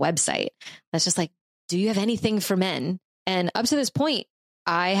form on the website. That's just like, do you have anything for men? And up to this point,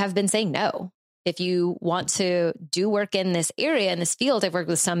 I have been saying no. If you want to do work in this area, in this field, I've worked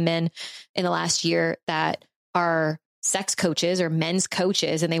with some men in the last year that are sex coaches or men's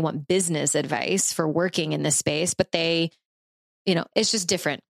coaches, and they want business advice for working in this space, but they, you know, it's just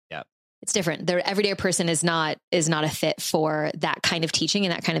different. Yeah. It's different. Their everyday person is not a fit for that kind of teaching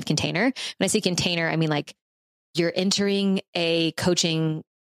and that kind of container. When I say container, I mean, like, you're entering a coaching,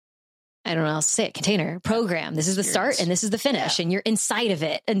 I don't know how to say it, container program. This is the start and this is the finish, and you're inside of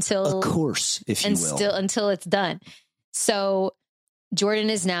it until a course, if you will, until it's done. So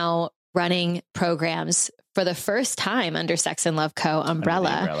Jordan is now running programs for the first time under Sex and Love Co.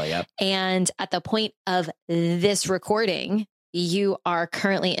 umbrella. Yep. And at the point of this recording, you are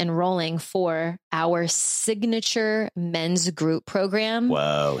currently enrolling for our signature men's group program.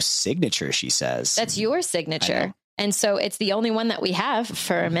 Whoa, signature, she says. That's your signature. And so it's the only one that we have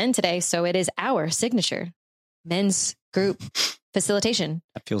for men today. So it is our signature men's group facilitation.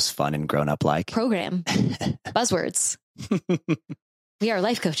 That feels fun and grown up like. Program. Buzzwords. We are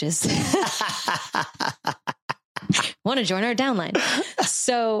life coaches. Want to join our downline.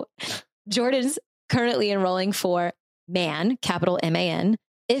 So Jordan's currently enrolling for MAN, capital MAN,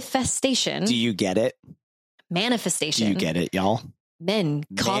 Infestation. Do you get it? manifestation. Do you get it, y'all? Men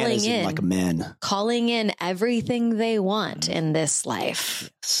calling in, like men, calling in everything they want in this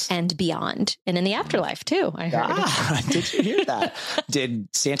life and beyond, and in the afterlife too. I heard. Did you hear that? Did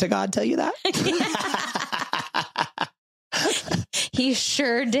Santa God tell you that? He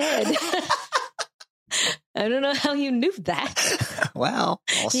sure did. I don't know how you knew that. Well,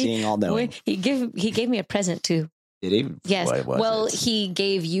 all seeing, all knowing. He gave me a present too. Did he? Yes. Well, he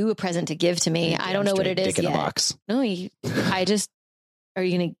gave you a present to give to me. I don't know what it is dick in a box. No, are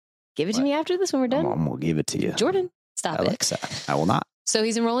you going to give it to me after this when we're done? I'm going to give it to you. Jordan, stop Alexa, I will not. So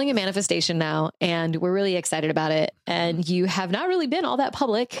he's enrolling in manifestation now, and we're really excited about it. And you have not really been all that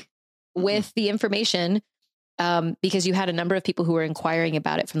public with the information because you had a number of people who were inquiring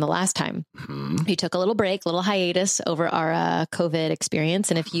about it from the last time. We took a little break, a little hiatus over our COVID experience.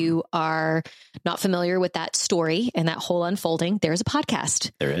 And if you are not familiar with that story and that whole unfolding, there is a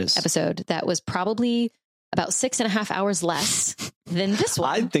podcast episode that was probably about 6.5 hours less than this one.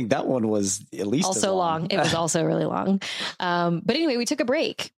 I think that one was at least also long. It was also really long. But anyway, we took a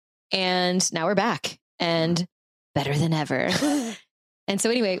break and now we're back and better than ever. And so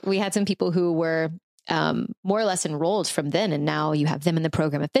anyway, we had some people who were more or less enrolled from then. And now you have them in the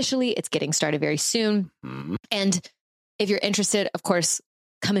program officially. It's getting started very soon. And if you're interested, of course,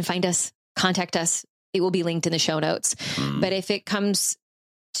 come and find us, contact us. It will be linked in the show notes. But if it comes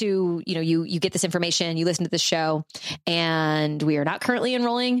to, you get this information, you listen to the show and we are not currently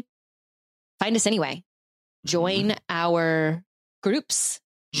enrolling, find us anyway. Join our groups,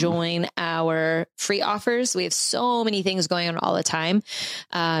 join our free offers. We have so many things going on all the time.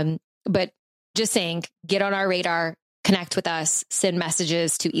 But just saying, get on our radar, connect with us, send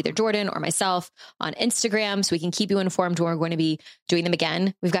messages to either Jordan or myself on Instagram so we can keep you informed when we're going to be doing them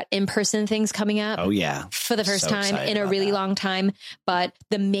again. We've got in-person things coming up. Oh, yeah. For the first time in a really long time. But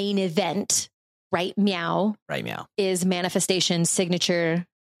the main event, Right Meow, is Manifestation Signature.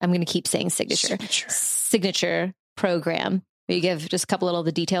 I'm going to keep saying signature program. Will you give just a couple of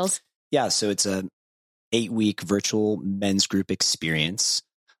the details? Yeah. So it's a 8-week virtual men's group experience.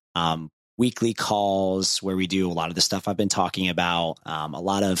 Weekly calls where we do a lot of the stuff I've been talking about, a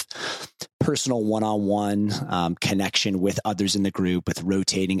lot of personal one-on-one connection with others in the group, with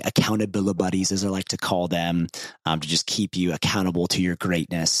rotating accountability buddies, as I like to call them, to just keep you accountable to your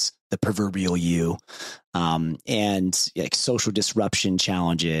greatness, the proverbial you, and like social disruption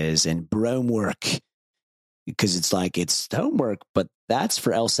challenges and brome work, because it's homework, but that's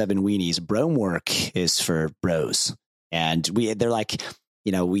for L7 weenies. Brome work is for bros, and they're like,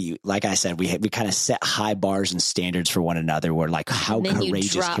 like I said, we kind of set high bars and standards for one another. We're like, how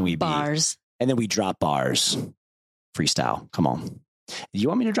courageous can we be? And then we drop bars. Freestyle. Come on. You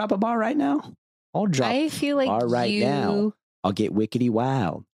want me to drop a bar right now? I'll drop I feel like bar right now. I'll get wickety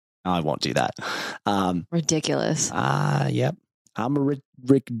wild. No, I won't do that. Ridiculous. Yep. I'm a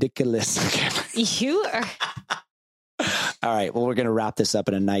ridiculous. You are. All right. Well, we're going to wrap this up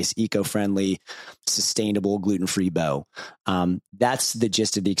in a nice, eco-friendly, sustainable, gluten-free bow. That's the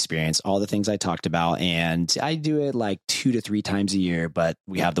gist of the experience, all the things I talked about. And I do it like 2 to 3 times a year, but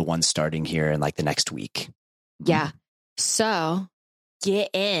we have the one starting here in like the next week. Yeah. So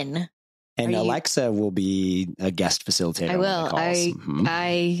get in. And Alexa will be a guest facilitator. I will.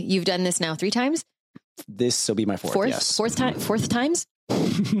 You've done this now 3 times? This will be my fourth. Yes. Fourth times?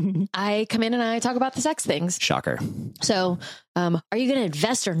 I come in and I talk about the sex things. Shocker. So, are you going to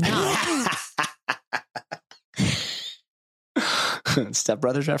invest or not? Step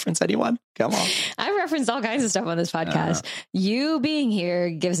Brothers reference, anyone? Come on. I've referenced all kinds of stuff on this podcast. You being here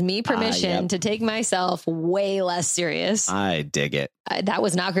gives me permission to take myself way less serious. I dig it. That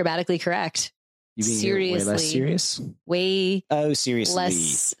was not grammatically correct. You being seriously, way less serious? Seriously.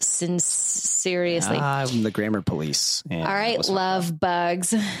 Less seriously. I'm the grammar police. All right, love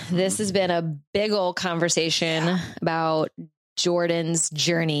bugs. This has been a big old conversation about Jordan's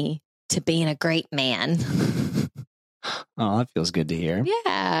journey to being a great man. Oh, that feels good to hear.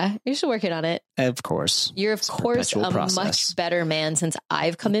 Yeah, you're still working on it. Of course. You're, of course, a much better man since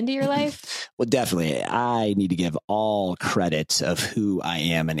I've come into your life. Well, definitely. I need to give all credit of who I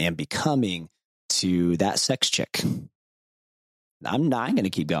am and am becoming to that sex chick. I'm not going to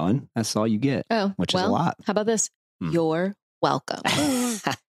keep going. That's all you get. Which is a lot. How about this? You're welcome.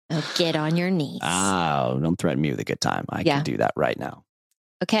 Now get on your knees. Oh, don't threaten me with a good time. I can do that right now.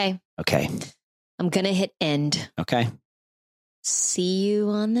 Okay. I'm going to hit end. Okay. See you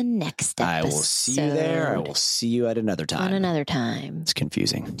on the next episode. I will see you there. I will see you at another time. On another time. It's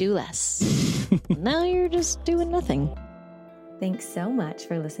confusing. Do less. Now you're just doing nothing. Thanks so much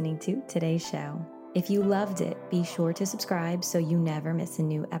for listening to today's show. If you loved it, be sure to subscribe so you never miss a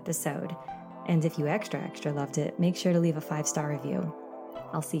new episode. And if you extra loved it, make sure to leave a 5-star review.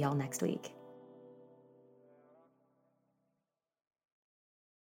 I'll see y'all next week.